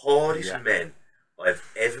of the hardest men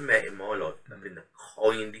I've ever met in my life. They've been the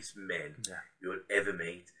kindest men you'll ever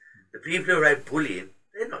meet. The people who are out bullying,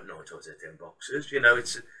 they're not 9 times out of 10 boxers.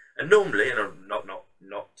 And normally, and I'm not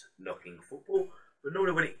knocking football, but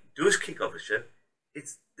normally when it does kick off a show,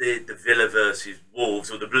 it's the Villa versus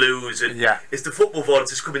Wolves or the Blues, and it's the football violence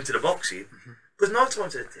that's coming to the boxing. Because 9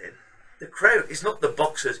 times out of 10, the crowd, it's not the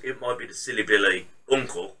boxers, it might be the silly Billy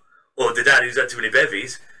uncle or the dad who's had too many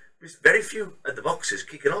bevies. There's very few of the boxers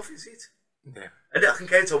kicking off, is it? Yeah. And I can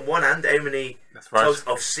count on one hand how many times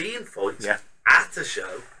I've seen fights at a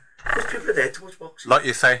show. Because people are there to watch boxing. Like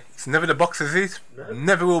you say, it's never the boxers, it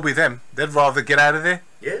never will be them. They'd rather get out of there,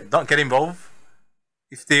 not get involved.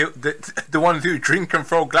 It's the ones who drink and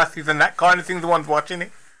throw glasses and that kind of thing, the ones watching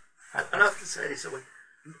it. And I have to say this,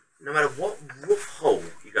 no matter what rough hole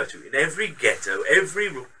you go to, in every ghetto,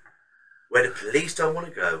 where the police don't want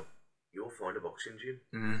to go, you'll find a boxing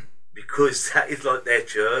gym. Because that is like their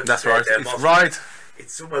church. That's right. It's right.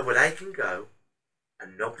 It's somewhere where they can go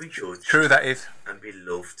and not be judged. True, that is. And be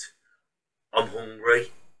loved. I'm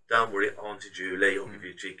hungry. Don't worry, Auntie Julie will give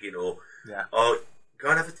you a chicken, or go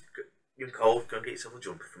and have you're cold. Go and get yourself a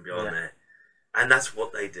jumper from behind there. And that's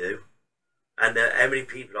what they do. And how many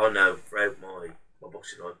people I know throughout my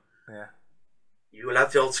boxing life, you will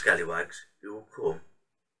have the old scallywags who will come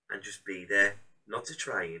and just be there, not to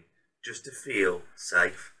train, just to feel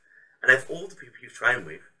safe. And if all the people you've trained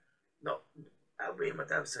with, me and my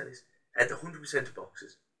dad was saying this, at 100% of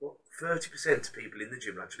boxers, 30% of people in the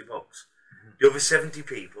gym actually box. The other 70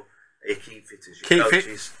 people are your key fitters, your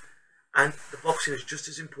coaches. And the boxing is just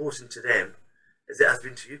as important to them as it has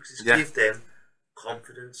been to you, because it's give them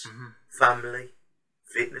confidence, family,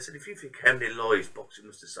 fitness. And if you think how many lives boxing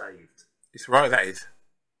must have saved. It's right, that is.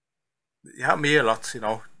 You helped me a lot,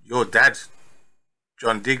 Your dad,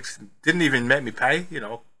 John Diggs, didn't even make me pay,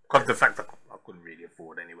 because of the fact that I couldn't really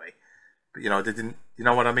afford anyway. But, they didn't, you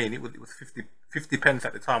know what I mean? It was 50 pence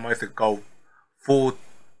at the time. I used to go four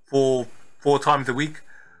times a week.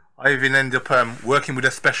 I even ended up working with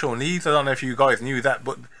a special needs. I don't know if you guys knew that,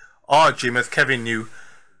 but our gym, as Kevin knew,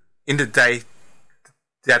 in the day,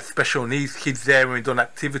 they had special needs kids there and we done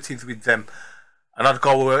activities with them. And I'd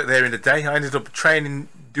go work there in the day. I ended up training,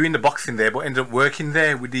 doing the boxing there, but ended up working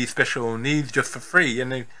there with these special needs just for free.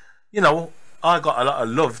 And then, I got a lot of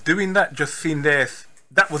love doing that, just seeing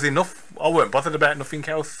that was enough. I weren't bothered about nothing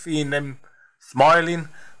else, seeing them smiling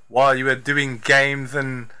while you were doing games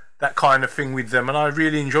and that kind of thing with them. And I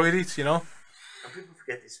really enjoyed it, And people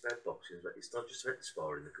forget this about boxing, but it's not just about the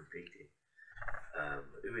sparring, the competing.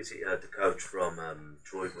 Who is it? The coach from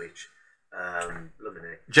Droitwich.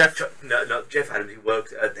 Jeff? No, Jeff Adams. He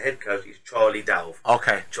worked. The head coach is Charlie Dalve.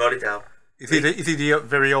 Okay. Charlie Dalve. Is he the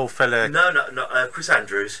very old fella? No. Chris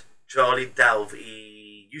Andrews. Charlie Dalve.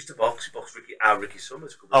 He used to box. He boxed Ricky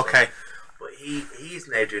Summers. Okay. But he is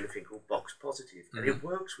now doing a thing called Box Positive, and it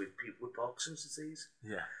works with people with Parkinson's disease.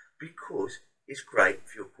 Yeah. Because it's great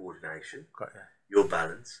for your coordination, Got your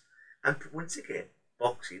balance, and once again,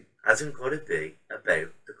 boxing hasn't got to be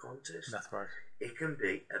about the contest. That's right. It can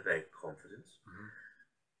be about confidence.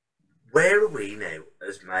 Where are we now,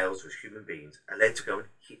 as males, as human beings, allowed to go and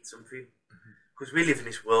hit something? Because we live in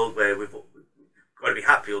this world where we've got to be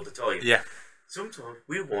happy all the time. Yeah. Sometimes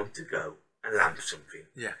we want to go and lamp something.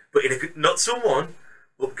 Yeah. But not someone,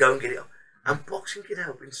 but go and get it up. And boxing can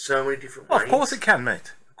help in so many different ways. Of course it can,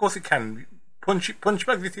 mate. Of course it can. Punch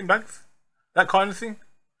bags, hitting bags, that kind of thing.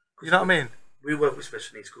 You know what I mean? We work with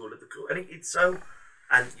special needs school at the club, and it's so,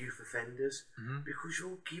 and youth offenders, because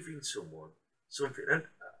you're giving someone something, and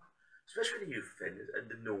especially the youth offenders and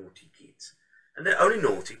the naughty kids, and they're only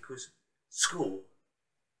naughty because school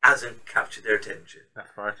hasn't captured their attention.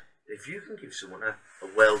 That's right. If you can give someone a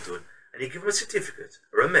well done, and you give them a certificate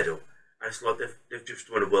or a medal, and it's like they've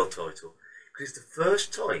just won a world title, because it's the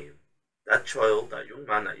first time that child, that young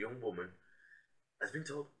man, that young woman has been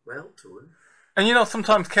told, well done. And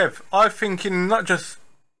sometimes, Kev, I think not just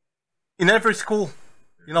in every school.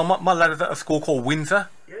 My lad is at a school called Windsor.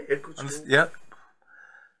 Yeah, good school. Yeah.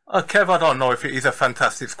 Kev, I don't know if it is a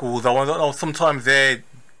fantastic school, though. I don't know. Sometimes they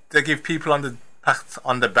give people on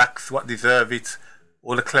the backs what deserve it,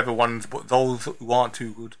 all the clever ones, but those who aren't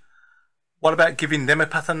too good. What about giving them a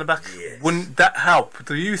pat on the back? Yes. Wouldn't that help?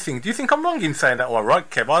 Do you think I'm wrong in saying that? All right,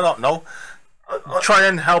 Kev, I don't know. Try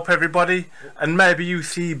and help everybody, and maybe you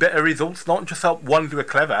see better results. Not just help ones who are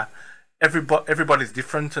clever. Everybody's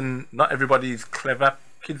different, and not everybody's clever.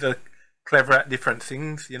 Kids are clever at different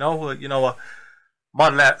things. My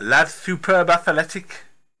lad's superb athletics.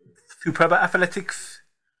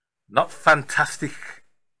 Not fantastic.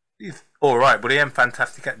 He's all right, but he ain't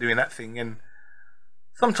fantastic at doing that thing. And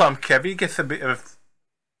sometimes Kev, gets a bit of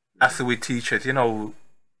hassle with teachers.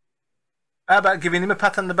 How about giving him a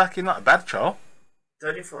pat on the back? He's not a bad child.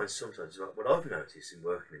 Don't you find sometimes, like what I've noticed in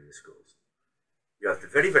working in the schools, you have the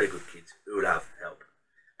very, very good kids who will have help,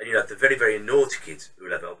 and you have the very, very naughty kids who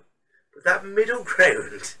will have help. But that middle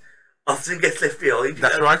ground often gets left behind.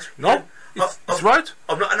 That's right. No, it's right.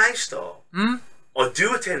 I'm not an A-star. I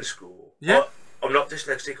do attend school. Yeah. I'm not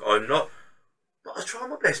dyslexic. I'm not. But I try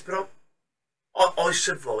my best. But I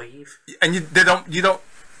survive. And they don't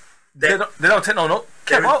take no.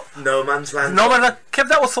 Kev, no man's land. No man. Kev,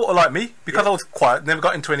 that was sort of like me because I was quiet, never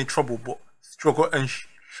got into any trouble, but struggle and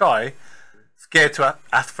shy, scared to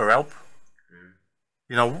ask for help.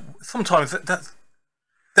 Sometimes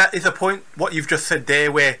that is a point. What you've just said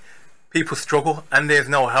there, where people struggle and there's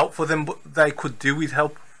no help for them, but they could do with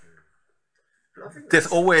help. There's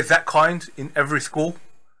always that kind in every school,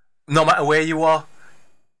 no matter where you are.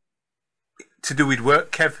 To do with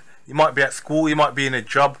work, Kev. You might be at school, you might be in a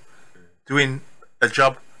job, doing a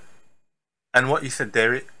job, and what you said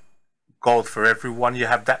there, it goes for everyone. You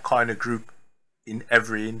have that kind of group in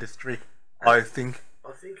every industry, I think.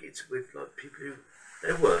 I think it's with like people who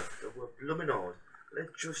they work blooming hard, they're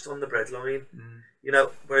just on the breadline.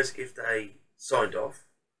 Whereas if they signed off,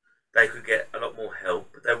 they could get a lot more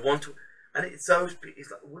help, but they want to, and it's like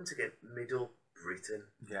once again middle Britain.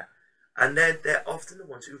 Yeah. And they're often the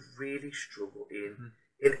ones who really struggle in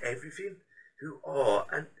everything, who are,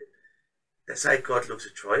 and they say God loves a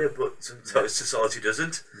trier, but sometimes society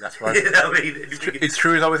doesn't. That's right. It's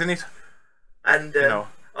true though, isn't it? And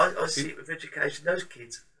I see it with education, those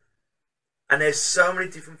kids, and there's so many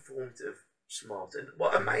different forms of smart. And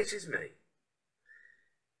what amazes me,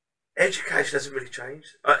 education hasn't really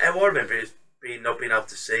changed. How I remember is not being able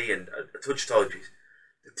to see and touch typeface.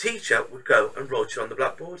 The teacher would go and write it on the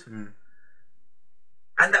blackboard.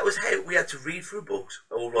 And that was how we had to read through books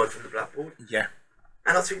all right from the blackboard. Yeah.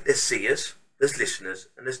 And I think there's seers, there's listeners,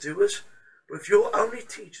 and there's doers. But if you're only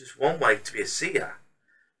teachers one way to be a seer,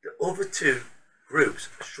 the other two groups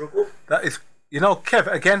struggle. That is,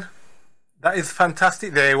 Kev, again, That is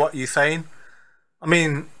fantastic there, what you're saying. I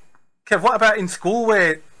mean, Kev, what about in school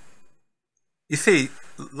where, you see,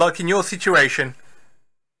 like in your situation,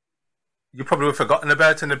 you probably were forgotten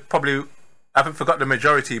about and they probably haven't forgot the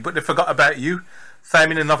majority, but they forgot about you.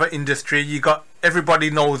 Same in another industry, you got, everybody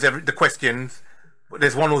knows the questions, but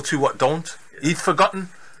there's one or two what don't. Yeah. He's forgotten.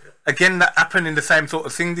 Yeah. Again, that happened in the same sort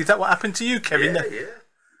of thing. Is that what happened to you, Kevin? Yeah.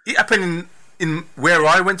 It happened in where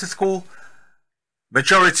I went to school.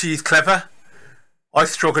 Majority is clever. I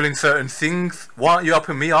struggle in certain things. Why aren't you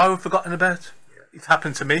helping me? I was forgotten about. Yeah. It's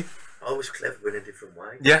happened to me. I was clever in a different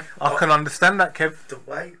way. Yeah, I can understand that, Kev. The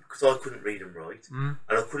way, because I couldn't read and write, and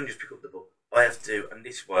I couldn't just pick up the book. I have to, and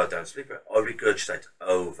this is why I don't sleep, I regurgitate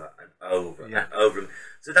over and over and over.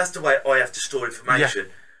 So that's the way I have to store information.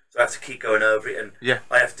 Yeah. So I have to keep going over it, and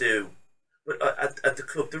I have to. But at the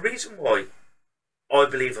club, the reason why I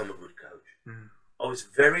believe I'm a good coach, I was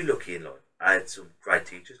very lucky in life. I had some great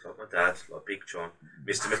teachers, like my dad, like Big John,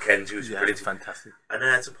 Mr. Mackenzie, who was brilliant. Fantastic. And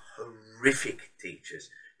I had some horrific teachers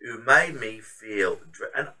who made me feel,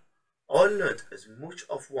 and I learned as much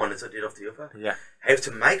of one as I did of the other. Yeah. How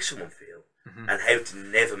to make someone feel, and how to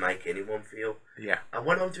never make anyone feel. Yeah. And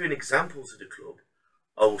when I'm doing examples at the club,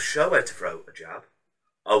 I will show how to throw a jab.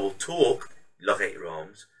 I will talk, lock out your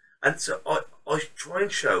arms, and so I try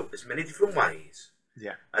and show as many different ways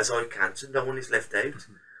as I can, so no one is left out.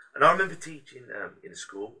 And I remember teaching in a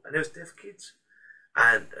school, and there was deaf kids,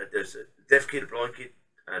 and there's a deaf kid, a blind kid,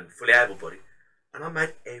 and fully able-bodied, and I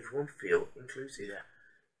made everyone feel inclusive. Yeah.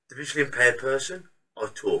 The visually impaired person, I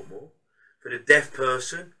taught more. For the deaf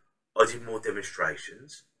person, I did more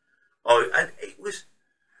demonstrations. And it was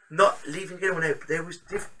not leaving anyone out, but there was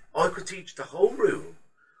I could teach the whole room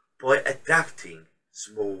by adapting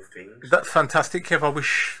small things. That's fantastic, Kev. I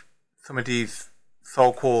wish some of these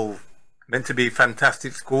so-called meant to be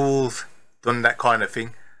fantastic schools done that kind of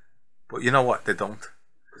thing, but you know what, they don't.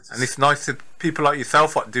 And it's nice that people like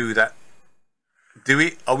yourself what do that. Do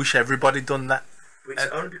it. I wish everybody done that. But it's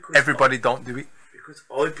only because everybody don't do it. Because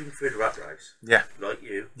I've been through the rat race. Yeah. Like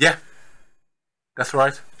you. Yeah. That's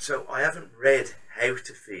right. So I haven't read how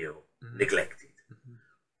to feel neglected.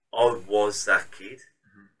 I was that kid.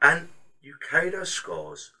 And you carry those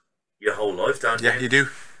scars your whole life, don't you? Yeah, you do.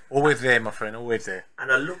 Always there, my friend, always there.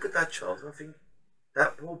 And I look at that child and I think,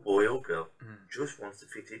 that poor boy or girl just wants to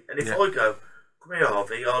fit in. And if I go, come here,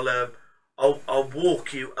 Harvey, I'll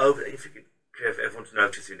walk you over. And you think, everyone's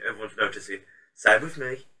noticing. Same with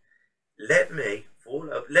me. Let me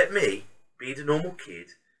fall up. Let me be the normal kid.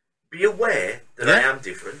 Be aware that I am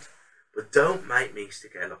different, but don't make me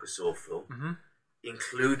stick out like a sore thumb.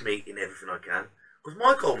 Include me in everything I can. Because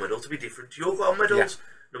my gold medals will be different to your gold medals.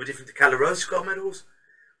 They'll be different to Calarosa's gold medals.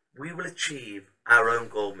 We will achieve our own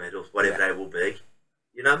gold medals, whatever they will be.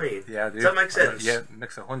 You know what I mean? Yeah, I do. Does that make sense? Yeah, it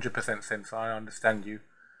makes 100% sense. I understand you.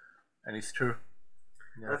 And it's true.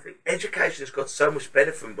 Yeah. And I think education has got so much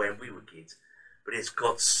better from when we were kids, but it's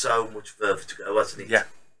got so much further to go, hasn't it? Yeah.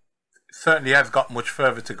 It certainly has got much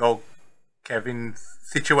further to go, Kevin.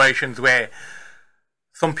 Situations where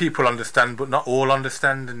some people understand, but not all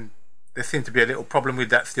understand, and there seems to be a little problem with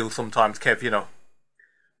that still sometimes, Kev, you know.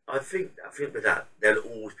 I think with that, there'll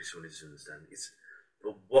always be someone who doesn't understand.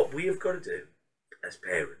 But what we have got to do as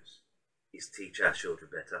parents is teach our children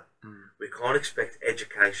better. We can't expect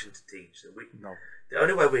education to teach them. No. The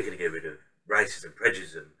only way we're going to get rid of racism,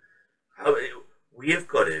 prejudice, we have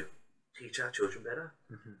got to teach our children better.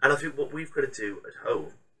 And I think what we've got to do at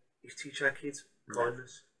home is teach our kids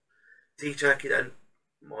kindness. Teach our kids, and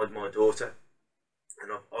my daughter,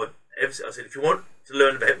 and I said, if you want to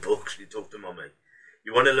learn about books, you talk to mummy.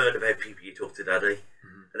 You want to learn about people, you talk to daddy,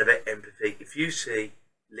 and about empathy. If you see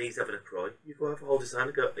Lee's having a cry, you go over, hold his hand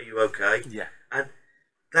and go, are you okay? Yeah. And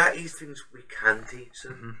that is things we can teach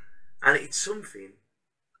them. And it's something,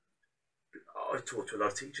 I talk to a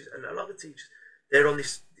lot of teachers, and a lot of teachers, they're on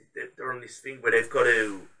this thing where they've got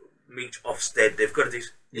to meet Ofsted, they've got to do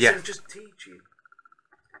this. Instead of just teaching,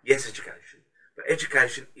 yes, education, but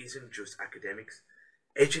education isn't just academics.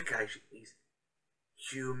 Education is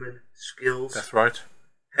human skills. That's right.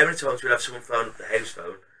 How many times we'll have someone phone up the house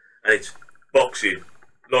phone and it's boxing,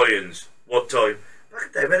 lions, what time? Back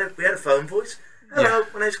in the day, we had a phone voice. Hello,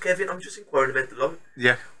 my name's Kevin, I'm just inquiring about the lion.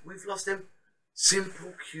 Yeah. We've lost them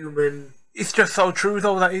simple human... It's just so true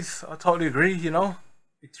though, that is. I totally agree, you know.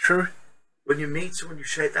 It's true. When you meet someone, you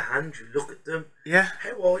shake their hand, you look at them. Yeah.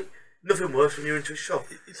 How are you? Nothing worse when you're into a shop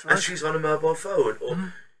and she's on a mobile phone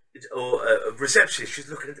or a receptionist, she's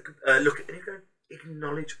looking at and you're going,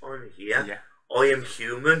 acknowledge I'm here. Yeah. I am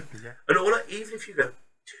human. Yeah. And even if you go 2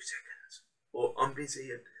 seconds or I'm busy,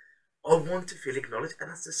 and I want to feel acknowledged, and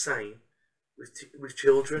that's the same with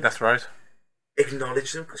children. That's right.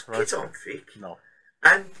 acknowledge them, because Right. kids aren't fake. No.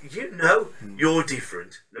 And you know you're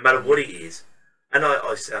different, no matter what it is. And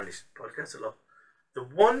I say on this podcast a lot, the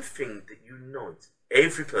one thing that unites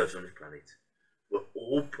every person on this planet, we're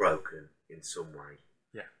all broken in some way.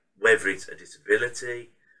 Yeah. Whether it's a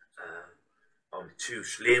disability, I'm too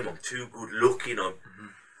slim, I'm too good looking, but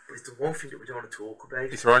it's the one thing that we don't want to talk about.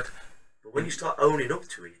 It's right. But when you start owning up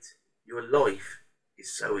to it, your life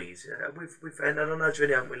is so easy. We've found that on our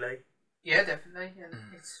journey, haven't we, Lee? Yeah, definitely. And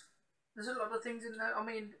there's a lot of things in there. I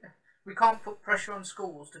mean, we can't put pressure on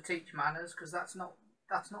schools to teach manners, because that's not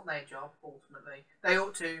their job. Ultimately, they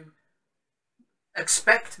ought to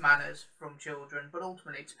expect manners from children, but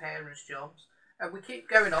ultimately it's parents' jobs. And we keep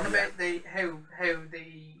going on about how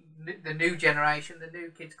the new generation, the new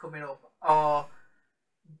kids coming up, are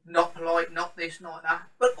not polite, not this, not that.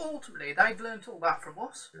 But ultimately, they've learnt all that from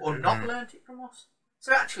us, or not learnt it from us.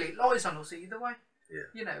 So actually, it lies on us either way. Yeah.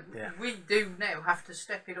 You know, we do now have to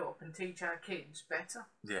step it up and teach our kids better.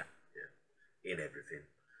 Yeah. In everything.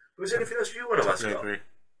 Was there anything else you want to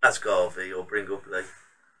ask Harvey or bring up, Lee?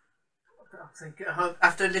 I think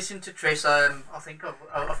after listening to Trish, I think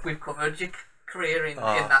we've covered your career in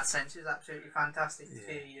that sense. It's absolutely fantastic to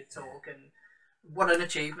hear you talk, and what an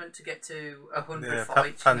achievement to get to 100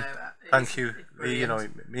 fights. Thank you. You know,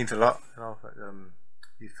 it means a lot. You know,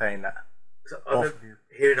 you saying that. So I remember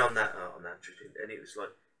hearing on that Trish, and it was like,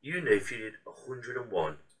 you knew if you did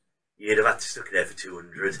 101, you'd have had to stick it there for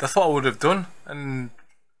 200. That's what I would have done, and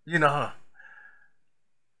you know,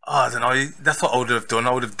 I don't know. That's what I would have done.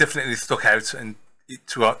 I would have definitely stuck out and eat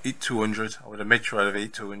 200. I would have made sure I'd have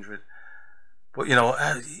eat 200. But you know,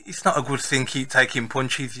 it's not a good thing keep taking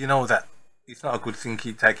punches. You know that it's not a good thing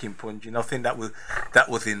keep taking punches. You know, I think that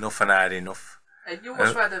was enough, and I had enough. And you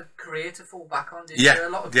also had a career to fall back on, didn't you? A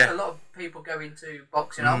lot of people go into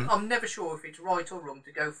boxing. I'm never sure if it's right or wrong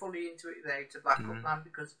to go fully into it without a backup plan,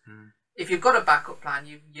 because if you've got a backup plan,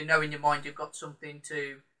 you know in your mind you've got something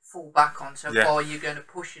to fall back on. So are you going to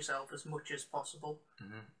push yourself as much as possible?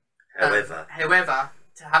 However,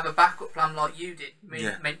 to have a backup plan like you did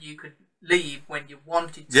meant you could leave when you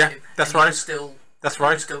wanted to. Yeah, that's right. That's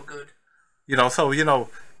right. Still good. You know, so you know,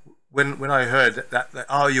 when I heard that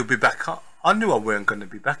you'll be back, I knew I weren't going to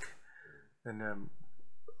be back. And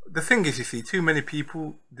the thing is, you see, too many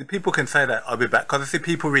people. The people can say that I'll be back because I see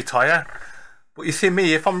people retire, but you see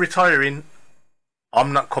me, if I'm retiring,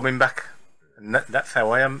 I'm not coming back, and that's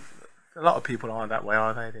how I am. A lot of people aren't that way,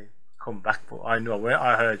 are they? They come back, but I knew I weren't.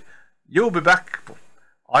 I heard you'll be back, but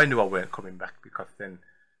I knew I weren't coming back, because then,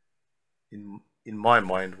 in my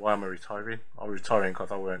mind, why am I retiring? I'm retiring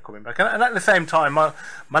because I weren't coming back. And at the same time, my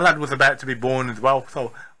lad was about to be born as well,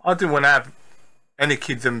 so I didn't want to have any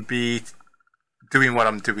kids and be doing what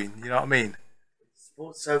I'm doing. You know what I mean?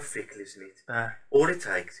 Sport's so fickle, isn't it? All it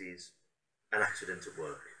takes is an accident at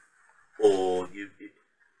work, or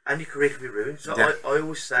and your career can be ruined. So I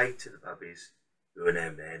always say to the babbies who are now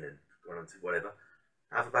men and going on to whatever,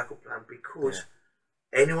 have a backup plan, because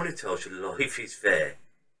anyone who tells you life is fair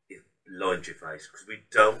is lying to your face, because we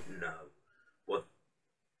don't know what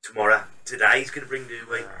today's going to bring, do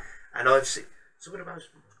we? And I've seen some of the most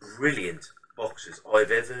brilliant boxers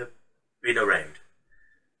I've ever been around.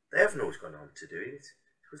 They haven't always gone on to do it,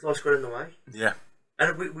 because life's got in the way. Yeah.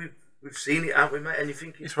 And we've seen it, haven't we, mate? And you're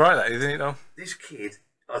thinking, it's right, that, isn't it, though? This kid,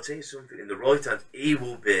 I'll tell you something, in the right hands, he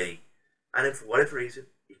will be, and then for whatever reason,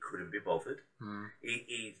 he couldn't be bothered.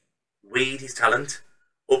 He weed his talent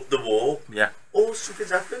up the wall. Yeah. Or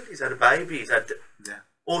something's happened. He's had a baby.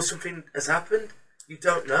 Or something has happened. You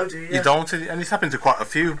don't know, do you? You don't, and it's happened to quite a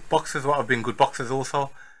few boxers. What have been good boxers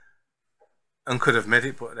also, and could have made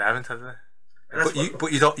it, but they haven't, have they?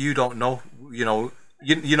 But you don't know. You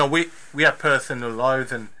know, we have personal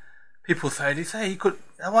lives, and people say he could.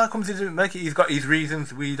 Why comes he didn't make it? He's got his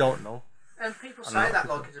reasons. We don't know. And people say that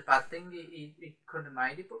like it's a bad thing. He couldn't have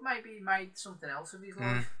made it, but maybe he made something else of his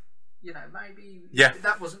life. You know, maybe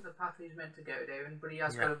that wasn't the path he was meant to go down, but he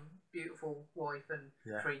has got a beautiful wife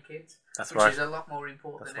and 3 kids, which is a lot more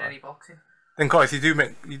important than any boxing. Then, guys,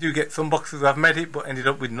 you do get some boxers who have made it but ended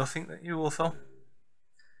up with nothing. That you also,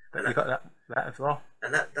 you got that as well.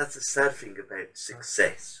 And that's the sad thing about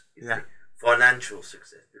success, financial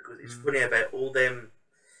success, because it's funny about all them.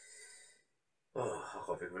 Oh, I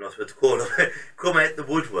can't think of what I'm supposed to call them. Come out the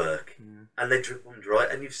woodwork and they drip them dry,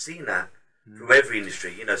 and you've seen that through every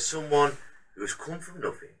industry. You know, someone who has come from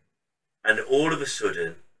nothing, and all of a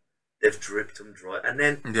sudden they've dripped them dry, and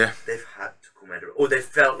then they've had to come out of, or they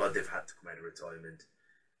felt like they've had to come out of retirement,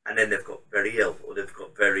 and then they've got very ill or they've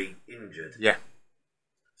got very injured. Yeah.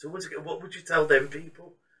 So once again, what would you tell them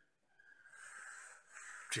people?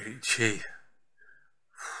 Gee.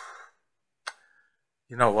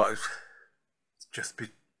 you know what? Just be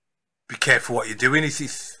careful what you're doing.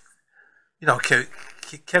 It's you know,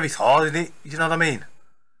 Kevin's hard, isn't it? You know what I mean?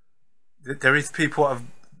 There is people that have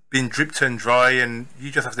been dripped and dry, and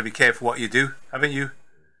you just have to be careful what you do, haven't you?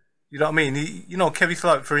 You know what I mean? You know, Kevin's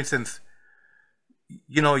like, for instance,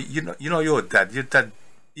 you know your dad. Your dad,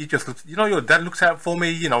 your dad looks out for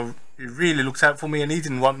me. You know, he really looks out for me, and he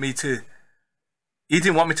didn't want me to. He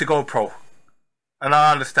didn't want me to go pro, and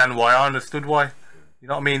I understand why. I understood why. You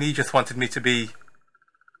know what I mean? He just wanted me to be.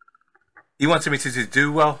 He wanted me to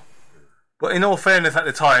do well. But in all fairness, at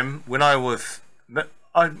the time when I was,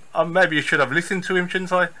 I maybe should have listened to him,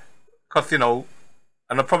 shouldn't I? Because, you know,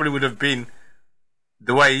 and I probably would have been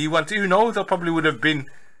the way he wanted. Who knows? I probably would have been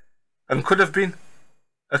and could have been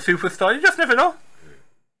a superstar. You just never know.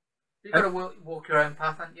 You've got to walk your own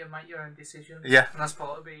path, haven't you? Make your own decisions. Yeah. And that's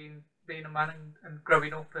part of being a man and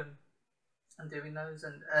growing up and doing those.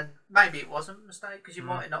 And maybe it wasn't a mistake because you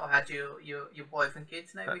might not have had your wife and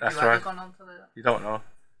kids now. That's you right. gone on to that. You don't know.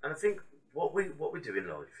 And I think what we do in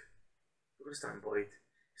life, we've got to stand by it.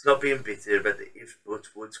 It's not being bitter about the ifs,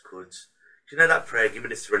 buts, woulds, coulds. Do you know that prayer, give me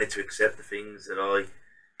the serenity to accept the things that I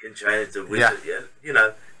can change, the wisdom, you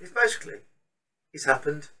know, it's basically, it's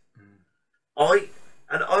happened. I've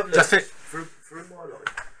learned through my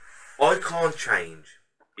life, I can't change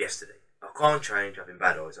yesterday. I can't change having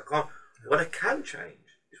bad eyes. What I can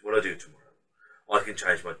change is what I do tomorrow. I can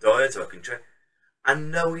change my diet, I can change, and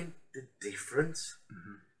knowing the difference.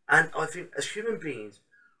 And I think as human beings,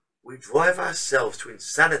 we drive ourselves to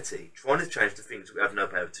insanity trying to change the things we have no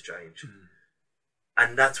power to change.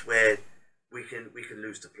 And that's where we can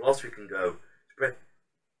lose the plot, we can go,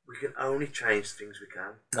 we can only change the things we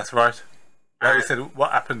can. That's right. Like you said,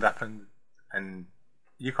 what happened, and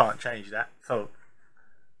you can't change that. So,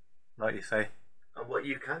 like you say. And what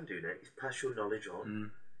you can do now is pass your knowledge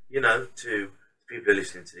on, you know, to people who are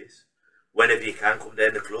listening to this. Whenever you can, come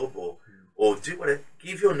down the club or do whatever,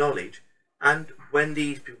 give your knowledge. And when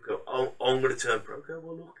these people go, oh, I'm going to turn pro, go,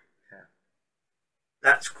 well, look,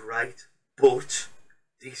 that's great, but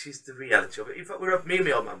this is the reality of it. In fact, me and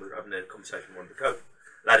my old man were having a conversation with one of the coach.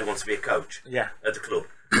 Lad who wants to be a coach at the club.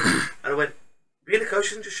 And I went, being a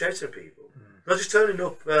coach isn't just shouting at people. Not just turning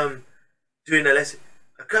up, doing a lesson.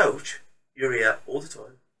 A coach, you're here all the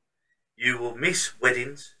time. You will miss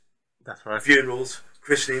weddings, that's right, funerals,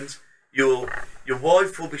 christenings. Your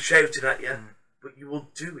wife will be shouting at you, but you will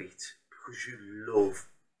do it because you love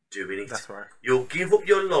doing it. That's right. You'll give up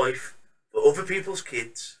your life for other people's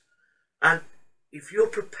kids, and if you're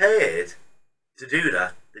prepared to do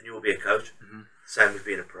that, then you will be a coach. Same with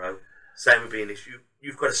being a pro. Same with being this.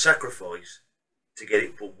 You've got to sacrifice to get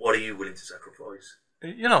it, but what are you willing to sacrifice?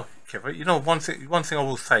 You know, Kevin. You know, one thing I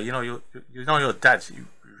will say. You know, your dad. You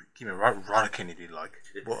give me rollicking he did like,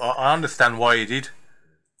 but I understand why he did.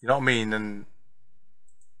 You know what I mean? And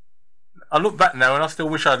I look back now, and I still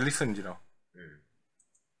wish I'd listened. You know,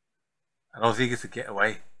 and I was eager to get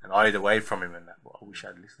away and hide away from him and that, but I wish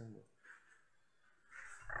I'd listened.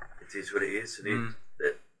 It is what it is, and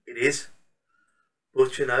it is.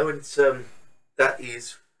 But you know, it's that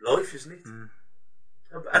is life, isn't it?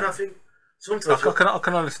 And I think sometimes I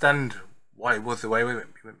can understand why it was the way we went.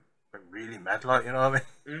 We went really mad, like, you know what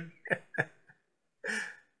I mean?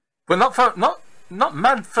 But not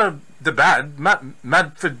mad for the bad,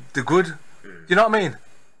 mad for the good. You know what I mean?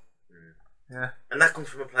 Yeah. And that comes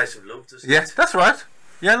from a place of love, doesn't it? Yes, that's right.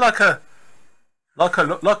 Yeah, like to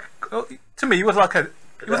me, he was like a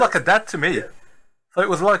dad to me. Yeah. So it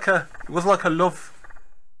was like a love,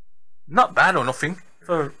 not bad or nothing.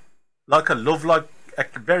 For like a love, like a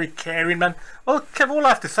very caring man. Well, Kev, all I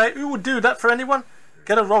have to say, who would do that for anyone?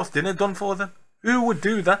 Get a roast dinner done for them. Who would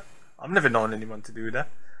do that? I've never known anyone to do that.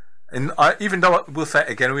 And even though we'll say it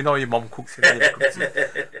again, we know your mum cooks it,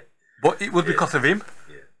 but it was because of him.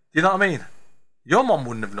 Yeah. You know what I mean? Your mum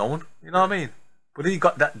wouldn't have known. You know what I mean? But he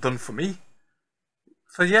got that done for me.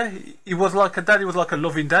 So yeah, he was like a dad. He was like a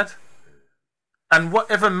loving dad. And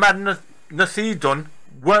whatever madness he done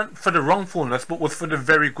weren't for the wrongfulness, but was for the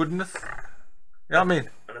very goodness. You know what I mean?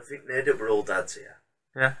 And I think now that we're all dads here,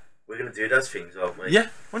 yeah, we're going to do those things, aren't we? Yeah,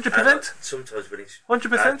 100%. Sometimes when it's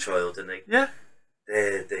 100%. a child and they're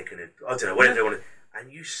going to, I don't know, whatever they want to,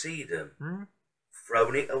 and you see them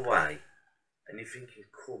throwing it away, and you're thinking,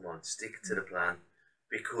 come on, stick to the plan,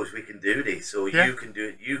 because we can do this, or you can do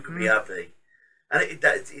it, you can be happy. And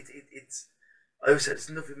it's, I always say, there's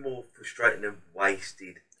nothing more frustrating than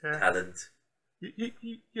wasted talent. You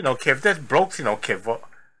know, Kev, there's blokes, you know, Kev, what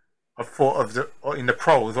I've thought of in the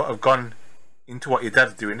pros, what have gone into what your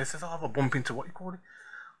dad's doing. They says, I have a bump into what you call it.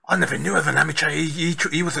 I never knew as an amateur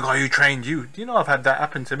he was the guy who trained you. Do you know I've had that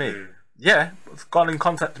happen to me? yeah, got in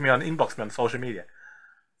contact with me on inbox me on social media,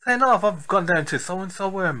 saying, "Oh, I've gone down to so and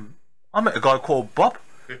so. I met a guy called Bob.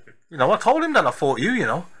 You know, I told him that I thought you. You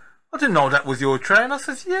know, I didn't know that was your trainer." I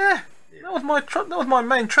says, "Yeah, that was my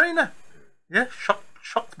main trainer." Yeah,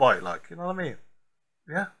 shocked by it, like, you know what I mean?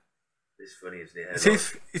 Yeah. It's funny, isn't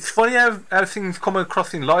it? It's funny how things come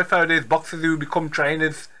across in life. How there's boxers who become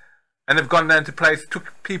trainers, and they've gone down to places,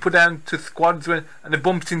 took people down to squads and they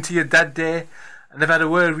bumped into your dad there, and they've had a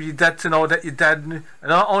word with your dad to know that your dad knew, and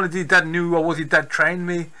not only did your dad knew, or was your dad trained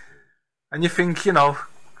me, and you think, you know,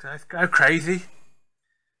 how crazy.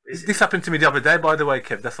 This happened to me the other day, by the way,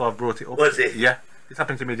 Kev. That's why I've brought it up. Was it? Yeah, this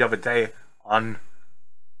happened to me the other day on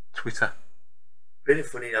Twitter. Really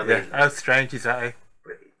funny, I mean. Yeah, how strange is that, eh?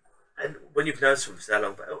 And when you've known someone for so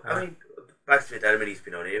long, I mean, back to my dad, I mean, he's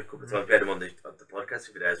been on here a couple of times, we had him on the podcast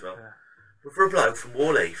every day as well. Yeah. But for a bloke from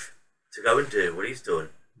Warleaf to go and do what he's done,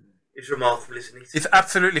 it's remarkable, isn't it? It's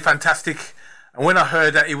absolutely fantastic. And when I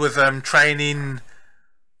heard that he was training,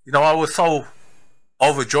 you know, I was so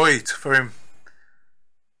overjoyed for him.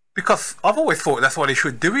 Because I've always thought that's what he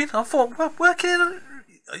should do. I thought, well,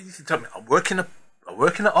 he used to tell me, I work in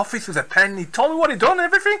an office with a pen. He told me what he'd done and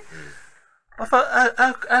everything. I thought,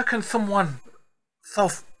 how can someone so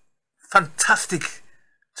fantastic,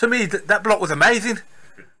 to me, that bloke was amazing.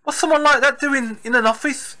 What's someone like that doing in an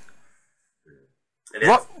office?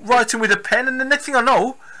 Writing with a pen, and the next thing I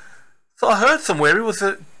know, so I heard somewhere he was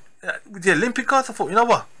with the Olympic guys. I thought, you know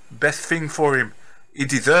what, best thing for him. He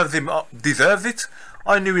deserves it.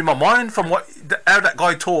 I knew in my mind from how that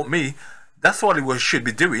guy taught me, that's what he should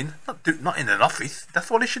be doing. Not in an office. That's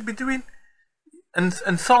what he should be doing.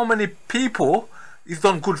 And so many people he's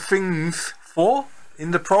done good things for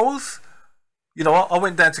in the pros. You know, I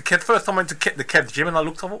went down to Kev. First I went to the Kev gym and I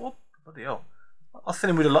looked, I thought, what bloody hell. I was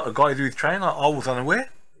sitting with a lot of guys who was training. I was unaware.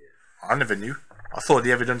 I never knew. I saw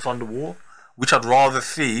the evidence on the wall, which I'd rather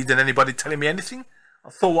see than anybody telling me anything. I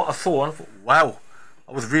saw what I saw and I thought, wow.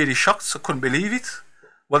 I was really shocked. I couldn't believe it.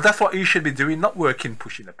 Well, that's what he should be doing, not working,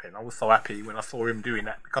 pushing a pen. I was so happy when I saw him doing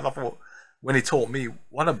that, because I thought, when he taught me,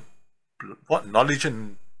 what knowledge,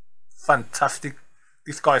 and fantastic.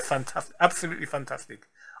 This guy is fantastic, absolutely fantastic.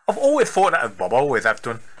 I've always thought that of Bob. I always have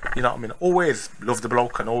done. You know what I mean? Always loved the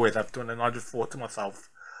bloke and always have done. And I just thought to myself,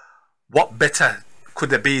 what better could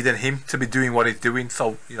there be than him to be doing what he's doing?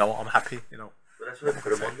 So, you know, I'm happy. You know. Well, that's why I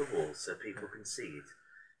put him on the wall so people can see it.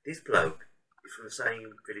 This bloke is from the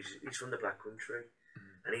same village. He's from the Black Country,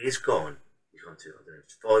 and he is gone. He's gone to, I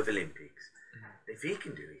don't know, 5 Olympics. If he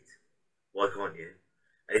can do it, why can't you?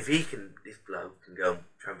 And if this bloke can go and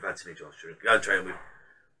train with Anthony Joshua, and go and train with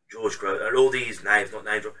George Groves, and all these names, not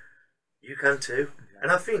names, you can too.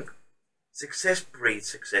 And I think success breeds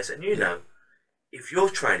success. And you know, if you're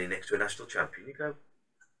training next to a national champion, you go,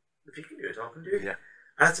 if he can do it, I can do it. Yeah.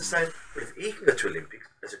 And that's the same. But if he can go to Olympics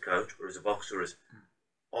as a coach or as a boxer, or as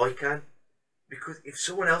I can, because if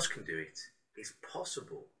someone else can do it, it's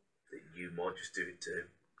possible that you might just do it too.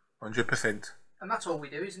 100%. And that's all we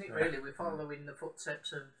do, isn't it, really? We're following the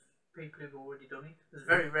footsteps of people who've already done it. It's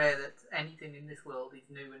very rare that anything in this world is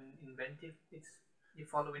new and inventive. You're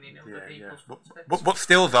following in other people's footsteps. But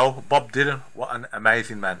still, though, Bob Dylan, what an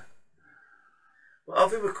amazing man. Well, I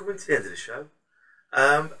think we're coming to the end of the show.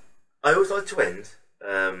 I always like to end.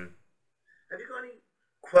 Have you got any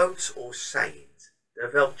quotes or sayings that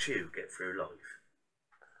have helped you get through life?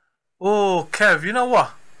 Oh, Kev, you know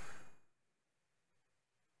what?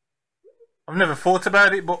 I've never thought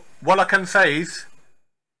about it, but what I can say is,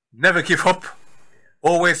 never give up.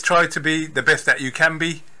 Always try to be the best that you can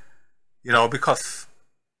be. You know, because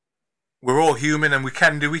we're all human and we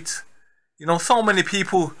can do it. You know, so many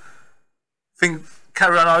people think,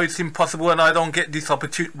 carry on, oh, it's impossible and I don't get this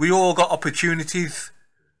opportunity. We all got opportunities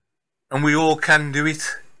and we all can do it.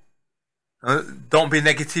 Don't be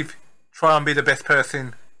negative. Try and be the best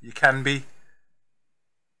person you can be.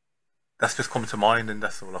 That's just come to mind, and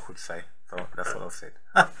that's all I could say. So that's what I've said.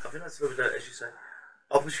 I think that's what, as you say,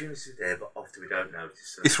 opportunities are there, but often we don't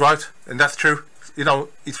notice them. It's right, and that's true. You know,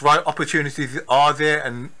 it's right. Opportunities are there,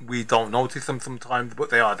 and we don't notice them sometimes, but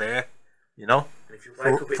they are there. You know, and if you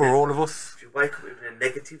wake up for all of us. If you wake up with a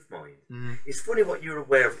negative mind, it's funny what you're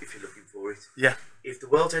aware of if you're looking for it. Yeah. If the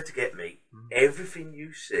world's out to get me, everything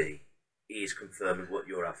you see is confirming what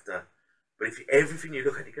you're after. But if everything you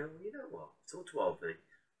look at, you go, well, you know what? It's all too obvious.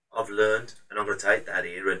 I've learned, and I'm going to take that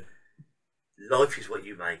here, and life is what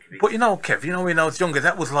you make of it. But you know, Kev, you know, when I was younger,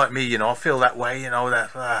 that was like me, you know, I feel that way, you know,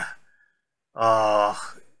 that,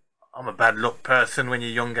 I'm a bad luck person when you're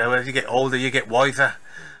younger. As you get older, you get wiser.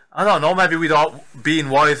 I don't know, maybe without being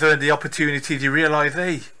wiser and the opportunities, you realise,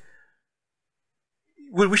 hey,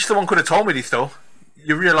 we wish someone could have told me this, though.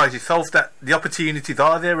 you realise yourself that the opportunities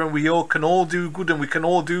are there, and we all can all do good, and we can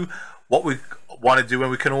all do what we want to do,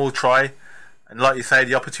 and we can all try. And like you say,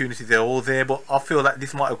 the opportunities are all there. But I feel like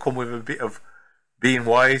this might have come with a bit of being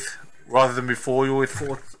wise, rather than before you always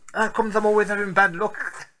thought, "How comes I'm always having bad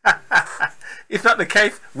luck?" It's not the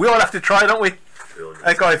case. We all have to try, don't we?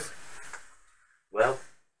 Hey guys. Well,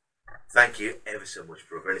 thank you ever so much,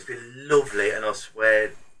 brother. And it's been lovely, and I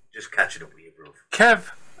swear, just catching up with you, brother.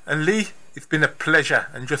 Kev and Lee, it's been a pleasure,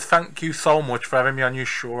 and just thank you so much for having me on your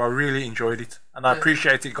show. I really enjoyed it, and I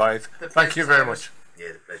appreciate it, guys. Thank you very much.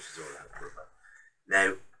 Yeah, the pleasure's all out, brother.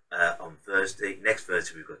 Now, on next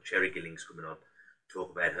Thursday, we've got Cherry Gillings coming on,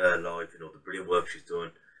 talk about her life and all the brilliant work she's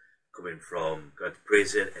done, coming from going to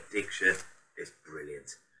prison, addiction. It's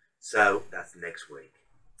brilliant. So that's next week.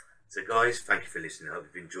 So guys, thank you for listening. I hope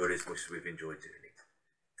you've enjoyed it as much as we've enjoyed doing it.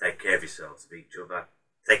 Take care of yourselves, each other.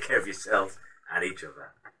 Take care of yourselves and each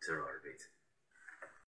other. Ta-ra a bit.